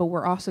with them, but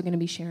we're also going to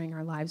be sharing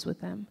our lives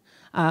with them.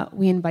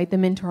 We invite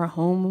them into our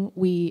home.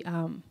 We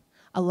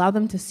allow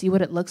them to see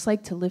what it looks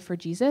like to live for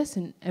Jesus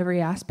in every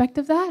aspect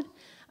of that.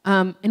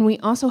 And we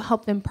also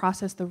help them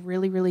process the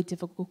really, really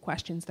difficult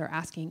questions they're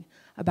asking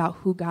about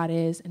who God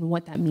is and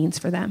what that means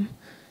for them.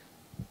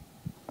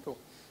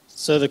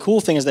 So the cool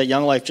thing is that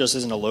Young Life just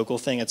isn't a local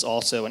thing, it's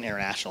also an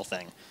international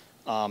thing.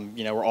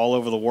 We're all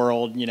over the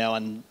world,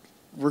 and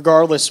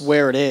regardless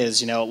where it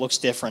is, it looks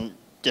different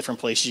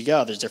places you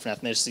go. There's different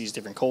ethnicities,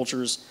 different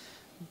cultures.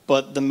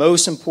 But the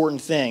most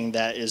important thing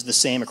that is the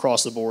same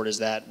across the board is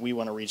that we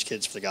want to reach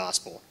kids for the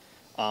gospel.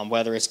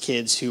 Whether it's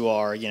kids who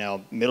are,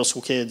 middle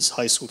school kids,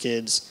 high school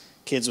kids,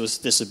 kids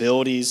with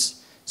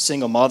disabilities,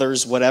 single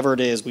mothers, whatever it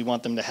is, we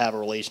want them to have a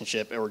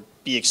relationship or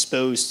be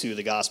exposed to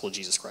the gospel of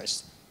Jesus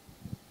Christ.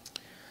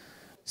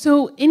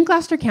 So in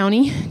Gloucester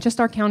County, just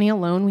our county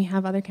alone, we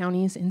have other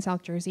counties in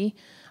South Jersey.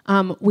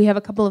 We have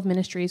a couple of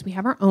ministries. We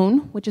have our own,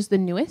 which is the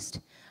newest.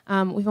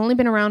 We've only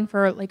been around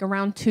for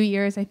around 2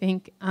 years, I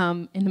think,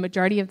 and the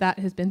majority of that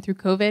has been through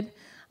COVID.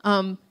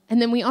 And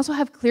then we also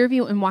have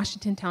Clearview and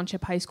Washington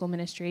Township High School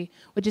Ministry,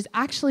 which is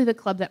actually the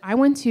club that I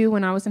went to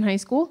when I was in high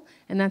school,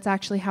 and that's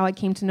actually how I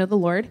came to know the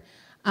Lord.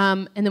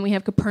 And then we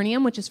have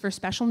Capernaum, which is for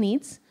special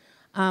needs.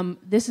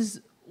 This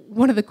is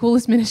one of the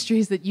coolest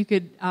ministries that you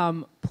could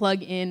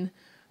plug in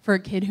for a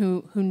kid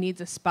who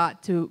needs a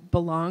spot to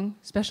belong.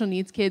 Special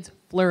needs kids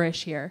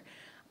flourish here.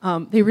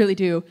 They really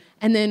do.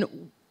 And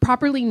then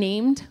properly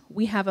named,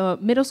 we have a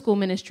middle school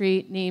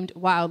ministry named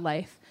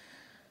Wildlife.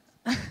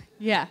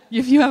 Yeah,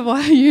 if you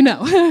have, you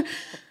know.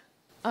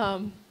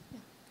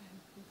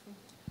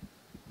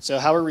 So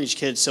how we reach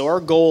kids. So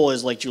our goal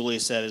is, like Julia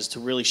said, is to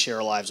really share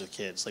our lives with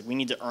kids. We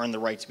need to earn the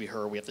right to be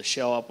heard. We have to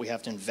show up. We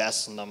have to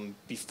invest in them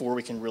before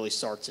we can really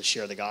start to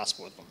share the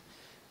gospel with them.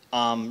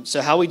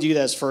 So how we do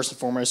that is, first and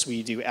foremost,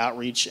 we do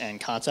outreach and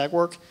contact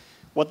work.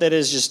 What that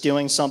is just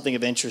doing something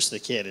of interest to the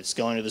kid. It's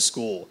going to the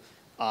school,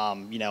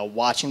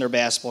 watching their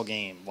basketball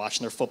game,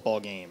 watching their football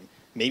game,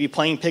 maybe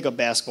playing pickup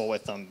basketball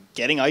with them,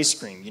 getting ice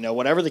cream.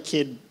 Whatever the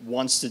kid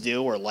wants to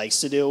do or likes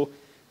to do,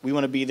 we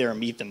want to be there and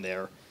meet them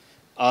there.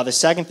 The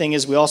second thing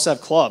is we also have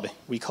club.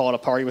 We call it a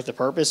party with a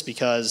purpose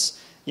because,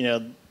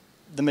 the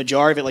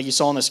majority of it, like you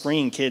saw on the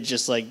screen, kids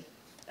just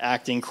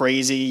acting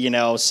crazy,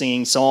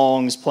 singing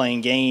songs,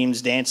 playing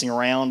games, dancing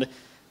around.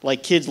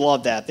 Kids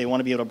love that. They want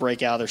to be able to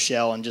break out of their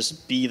shell and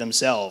just be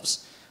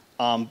themselves.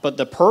 But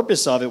the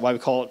purpose of it, why we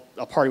call it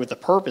a party with a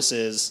purpose,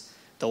 is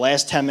the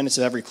last 10 minutes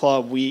of every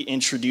club, we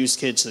introduce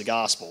kids to the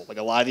gospel. Like,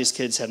 a lot of these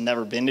kids have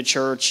never been to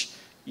church.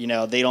 You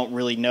know, they don't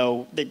really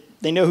know,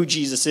 they know who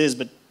Jesus is,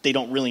 but they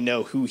don't really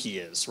know who he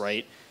is,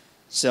 right?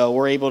 So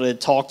we're able to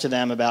talk to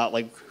them about,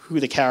 like, who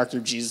the character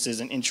of Jesus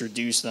is and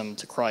introduce them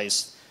to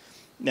Christ.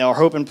 Now, our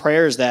hope and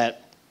prayer is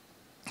that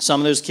some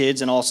of those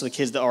kids, and also the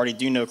kids that already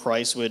do know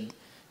Christ, would,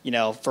 you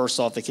know, first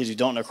off, the kids who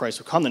don't know Christ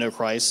would come to know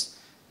Christ.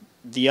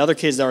 The other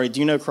kids that already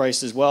do know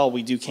Christ as well,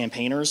 we do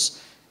campaigners.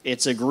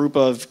 It's a group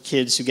of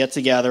kids who get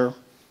together,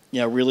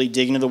 you know, really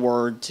dig into the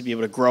Word to be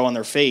able to grow in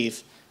their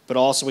faith, but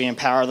also we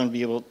empower them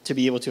to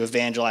be able to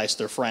evangelize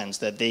their friends,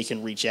 that they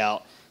can reach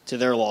out to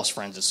their lost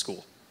friends at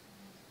school.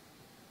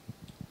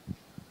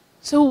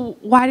 So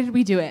why did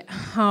we do it?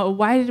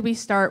 Why did we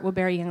start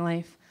Woodbury Young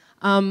Life?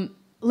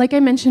 Like I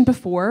mentioned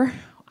before,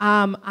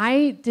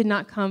 I did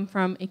not come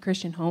from a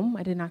Christian home.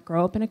 I did not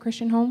grow up in a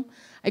Christian home.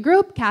 I grew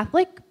up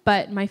Catholic,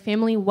 but my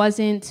family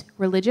wasn't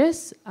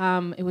religious.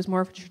 It was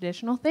more of a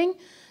traditional thing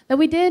that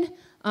we did.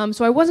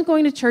 So I wasn't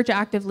going to church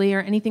actively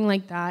or anything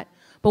like that.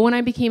 But when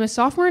I became a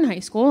sophomore in high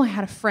school, I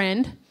had a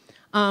friend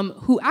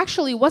who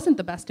actually wasn't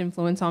the best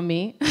influence on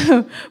me,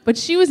 but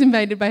she was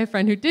invited by a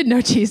friend who did know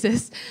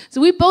Jesus.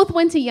 So we both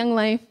went to Young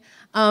Life.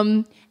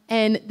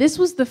 And this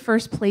was the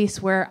first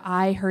place where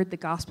I heard the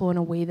gospel in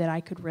a way that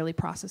I could really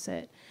process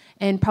it.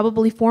 And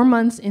probably 4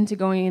 months into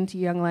going into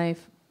Young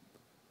Life,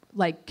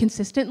 like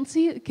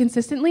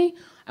consistently,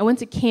 I went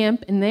to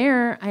camp, and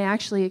there I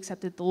actually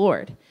accepted the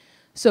Lord.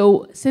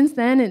 So since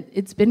then,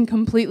 it's been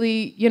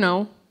completely,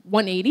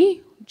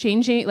 180,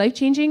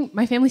 life-changing.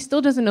 My family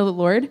still doesn't know the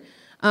Lord,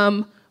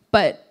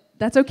 but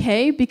that's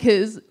okay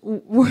because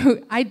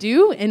I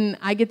do, and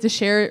I get to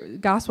share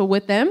gospel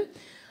with them.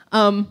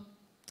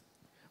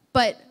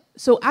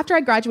 So after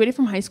I graduated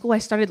from high school, I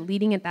started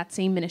leading at that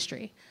same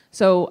ministry.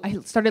 So I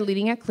started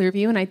leading at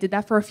Clearview, and I did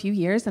that for a few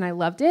years, and I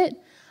loved it.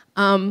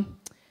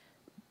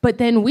 But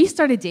then we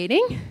started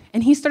dating,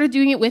 and he started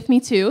doing it with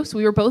me too. So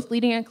we were both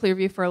leading at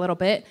Clearview for a little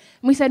bit.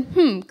 And we said,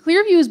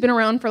 Clearview has been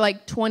around for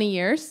like 20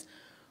 years.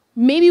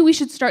 Maybe we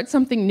should start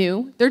something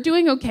new. They're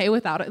doing okay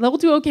without it. They'll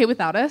do okay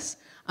without us,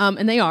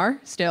 and they are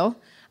still.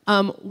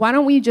 Why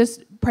don't we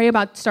just pray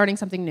about starting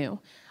something new?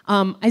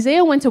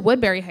 Isaiah went to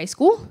Woodbury High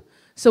School.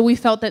 So we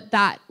felt that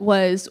that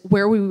was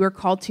where we were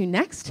called to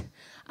next.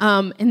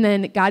 And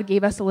then God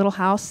gave us a little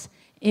house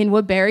in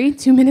Woodbury,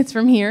 2 minutes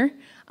from here,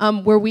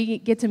 where we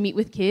get to meet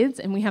with kids,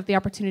 and we have the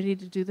opportunity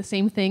to do the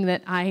same thing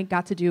that I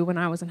got to do when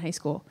I was in high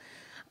school.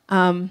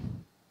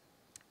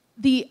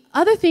 The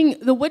other thing,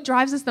 what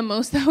drives us the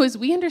most, though, is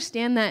we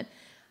understand that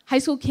high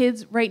school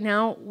kids right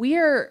now, we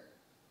are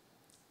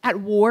at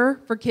war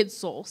for kids'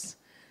 souls.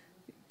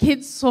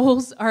 Kids'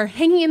 souls are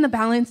hanging in the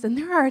balance, and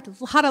there are a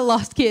lot of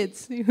lost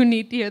kids who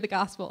need to hear the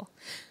gospel.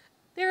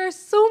 There are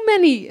so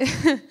many.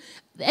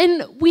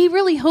 And we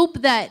really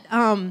hope that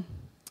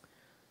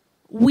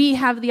we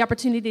have the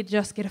opportunity to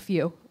just get a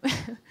few.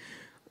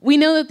 We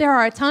know that there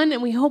are a ton,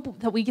 and we hope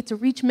that we get to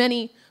reach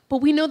many, but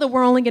we know that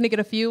we're only going to get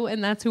a few,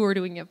 and that's who we're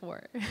doing it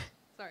for.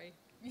 Sorry.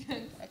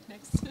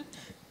 Next.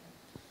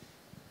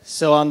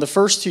 So on the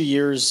first 2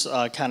 years,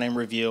 kind of in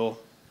review,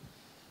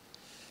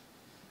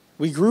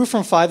 we grew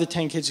from 5 to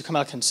 10 kids who come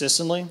out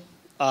consistently.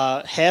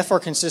 Half our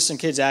consistent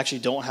kids actually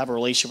don't have a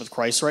relationship with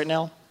Christ right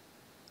now.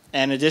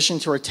 And in addition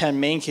to our 10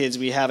 main kids,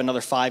 we have another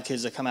 5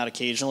 kids that come out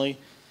occasionally.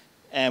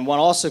 And one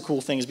also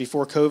cool thing is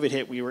before COVID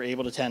hit, we were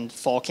able to attend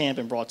fall camp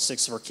and brought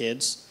 6 of our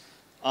kids.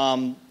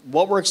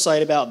 What we're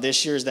excited about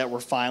this year is that we're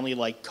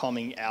finally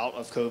coming out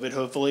of COVID,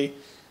 hopefully.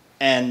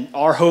 And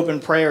our hope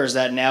and prayer is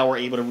that now we're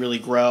able to really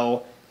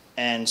grow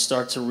and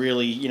start to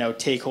really,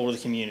 take hold of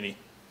the community.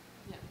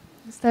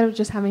 Instead of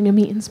just having to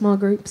meet in small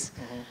groups.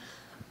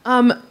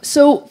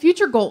 So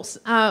future goals.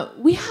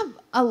 We have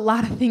a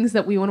lot of things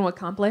that we want to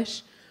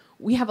accomplish.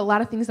 We have a lot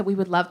of things that we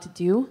would love to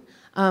do.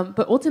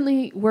 But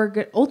ultimately, we're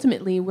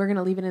going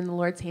to leave it in the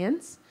Lord's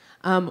hands.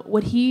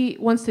 What he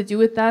wants to do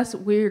with us,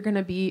 we're going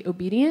to be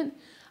obedient.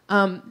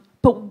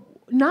 But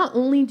not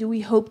only do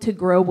we hope to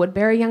grow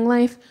Woodbury Young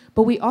Life,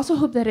 but we also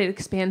hope that it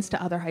expands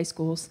to other high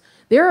schools.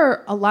 There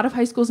are a lot of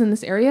high schools in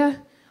this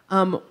area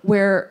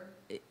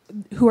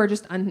who are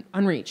just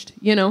unreached.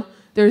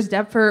 There's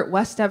Deptford,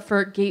 West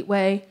Deptford,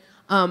 Gateway,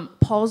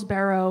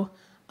 Paulsboro,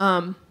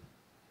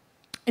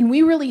 and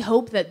we really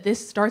hope that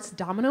this starts a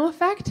domino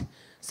effect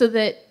so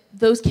that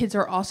those kids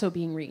are also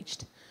being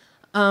reached.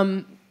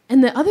 And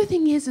the other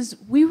thing is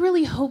we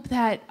really hope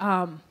that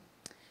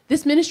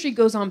this ministry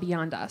goes on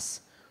beyond us.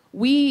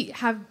 We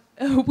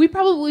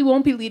probably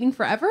won't be leading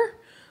forever,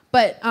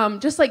 but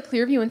just like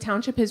Clearview and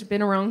Township has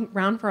been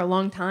around for a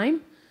long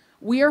time,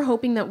 we are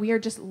hoping that we are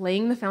just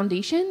laying the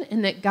foundation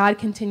and that God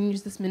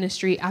continues this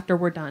ministry after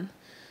we're done,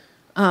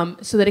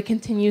 so that it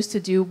continues to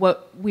do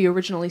what we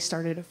originally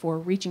started it for,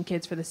 reaching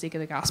kids for the sake of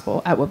the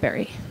gospel at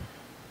Woodbury.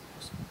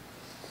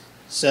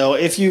 So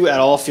if you at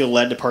all feel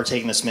led to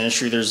partake in this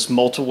ministry, there's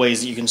multiple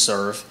ways that you can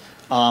serve.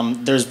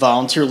 There's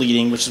volunteer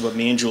leading, which is what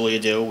me and Julia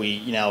do.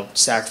 We,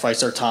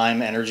 sacrifice our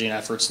time, energy, and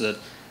efforts to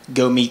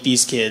go meet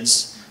these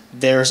kids.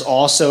 There's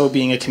also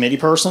being a committee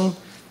person.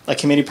 A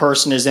committee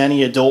person is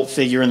any adult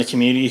figure in the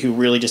community who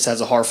really just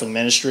has a heart for the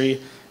ministry,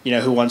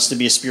 who wants to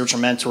be a spiritual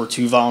mentor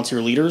to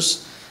volunteer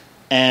leaders.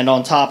 And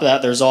on top of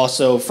that, there's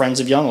also Friends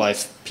of Young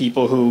Life,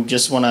 people who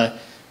just want to,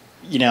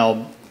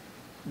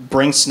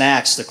 bring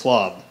snacks to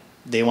club.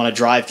 They want to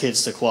drive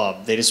kids to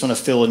club. They just want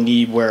to fill a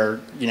need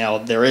where,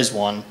 there is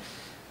one.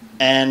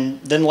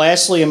 And then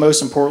lastly, and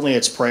most importantly,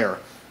 it's prayer.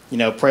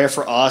 Prayer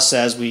for us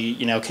as we,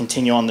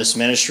 continue on this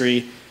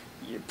ministry.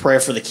 Prayer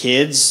for the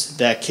kids,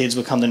 that kids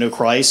would come to know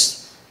Christ.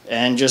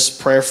 And just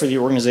prayer for the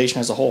organization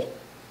as a whole.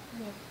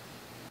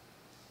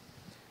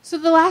 So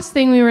the last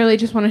thing we really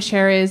just want to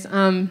share is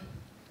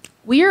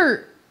we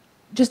are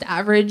just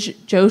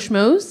average Joe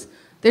Schmoes.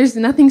 There's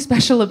nothing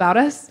special about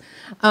us.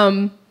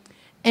 And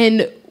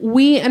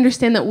we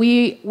understand that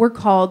we were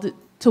called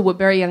to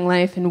Woodbury Young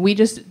Life, and we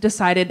just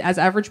decided as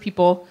average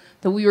people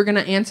that we were going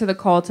to answer the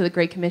call to the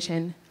Great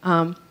Commission.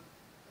 And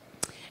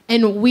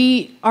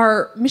we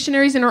are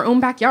missionaries in our own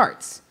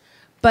backyards.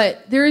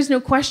 But there is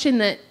no question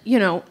that,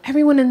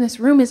 everyone in this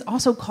room is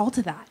also called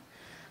to that.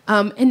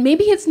 And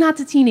maybe it's not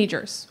to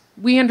teenagers.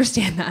 We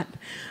understand that.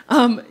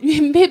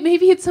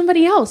 Maybe it's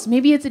somebody else.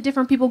 Maybe it's a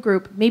different people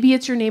group. Maybe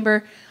it's your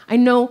neighbor. I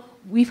know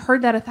we've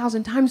heard that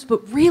 1,000 times,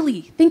 but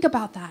really, think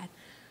about that.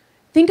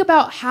 Think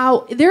about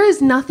how there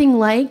is nothing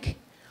like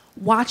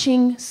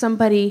watching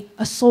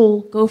a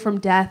soul go from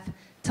death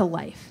to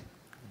life.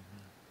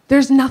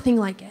 There's nothing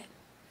like it.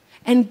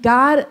 And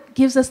God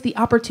gives us the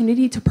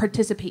opportunity to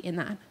participate in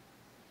that.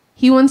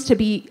 He wants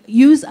to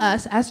use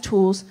us as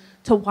tools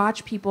to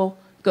watch people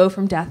go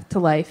from death to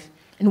life.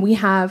 And we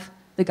have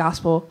the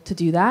gospel to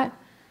do that.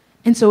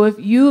 And so if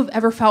you've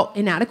ever felt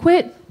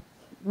inadequate,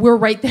 we're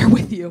right there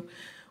with you.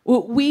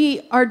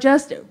 We are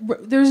just,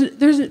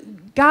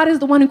 God is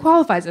the one who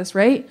qualifies us,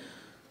 right?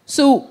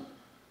 So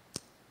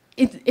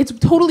it's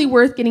totally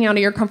worth getting out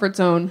of your comfort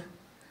zone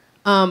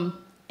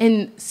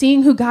and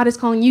seeing who God is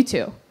calling you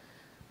to.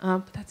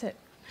 But that's it.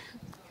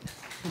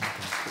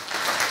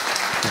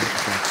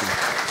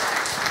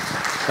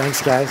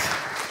 Thanks, guys.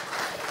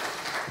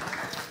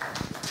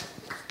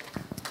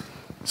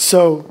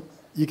 So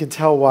you can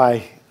tell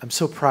why I'm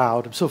so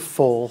proud, I'm so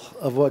full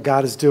of what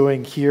God is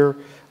doing here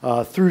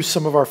through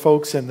some of our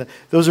folks, and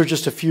those are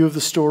just a few of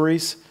the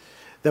stories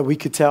that we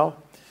could tell.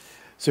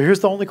 So here's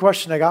the only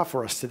question I got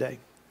for us today.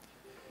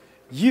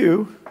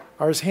 You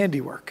are his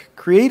handiwork,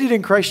 created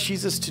in Christ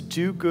Jesus to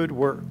do good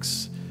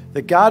works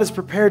that God has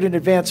prepared in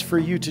advance for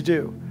you to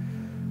do.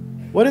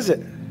 What is it?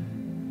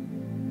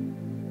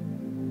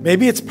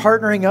 Maybe it's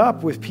partnering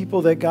up with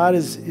people that God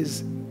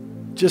is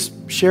just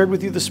shared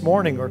with you this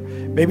morning, or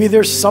maybe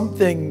there's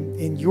something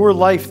in your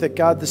life that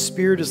God, the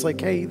Spirit, is like,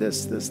 hey,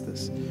 this.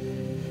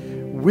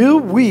 Will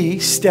we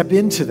step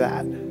into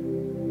that?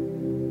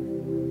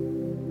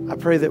 I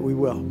pray that we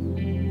will.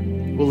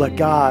 We'll let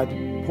God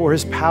pour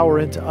his power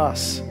into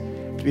us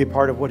to be a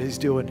part of what he's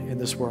doing in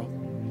this world.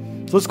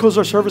 So let's close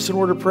our service in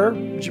word of prayer.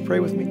 Would you pray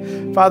with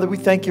me? Father, we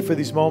thank you for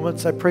these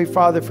moments. I pray,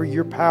 Father, for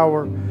your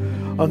power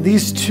on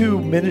these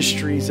two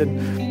ministries,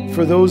 and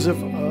for those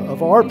of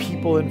our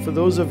people and for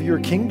those of your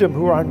kingdom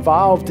who are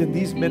involved in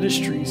these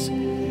ministries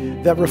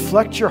that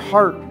reflect your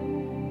heart,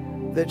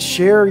 that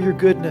share your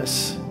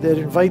goodness, that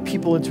invite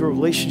people into a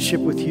relationship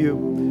with you.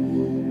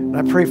 And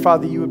I pray,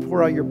 Father, you would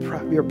pour out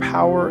your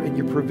power and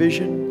your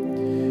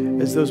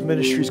provision as those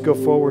ministries go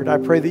forward. I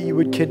pray that you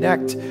would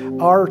connect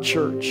our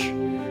church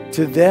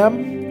to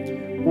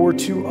them or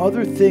to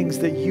other things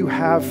that you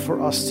have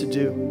for us to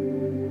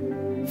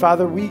do.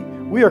 Father,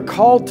 we are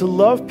called to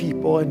love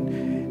people,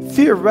 and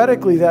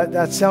theoretically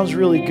that sounds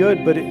really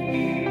good, but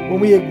when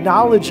we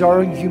acknowledge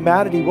our own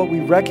humanity, what we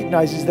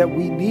recognize is that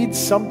we need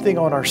something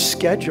on our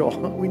schedule.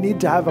 We need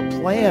to have a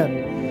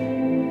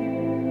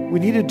plan. We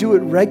need to do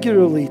it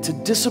regularly to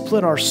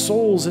discipline our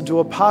souls into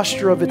a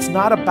posture of it's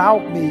not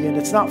about me and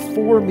it's not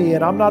for me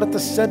and I'm not at the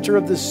center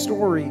of this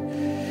story.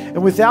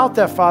 And without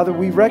that, Father,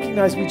 we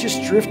recognize we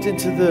just drift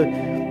into the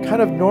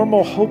kind of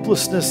normal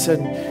hopelessness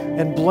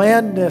and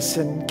blandness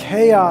and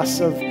chaos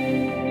of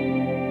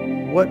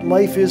what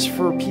life is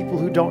for people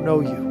who don't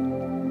know you.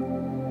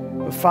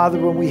 But Father,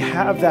 when we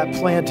have that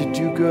plan to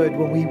do good,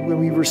 when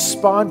we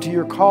respond to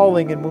your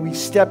calling and when we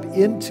step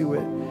into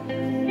it,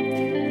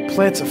 it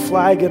plants a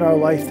flag in our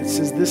life that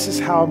says, this is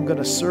how I'm going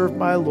to serve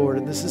my Lord,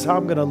 and this is how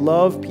I'm going to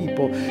love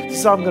people. This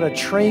is how I'm going to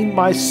train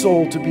my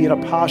soul to be in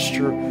a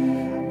posture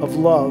of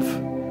love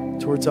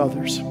towards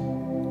others.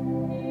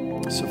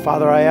 So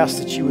Father, I ask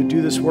that you would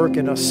do this work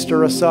in us,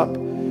 stir us up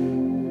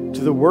to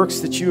the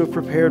works that you have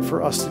prepared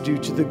for us to do,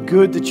 to the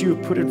good that you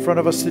have put in front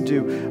of us to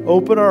do.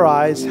 Open our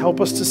eyes,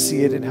 help us to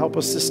see it, and help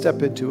us to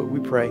step into it, we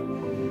pray.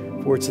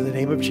 For it's in the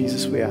name of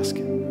Jesus we ask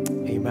it.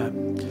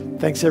 Amen.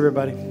 Thanks,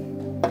 everybody.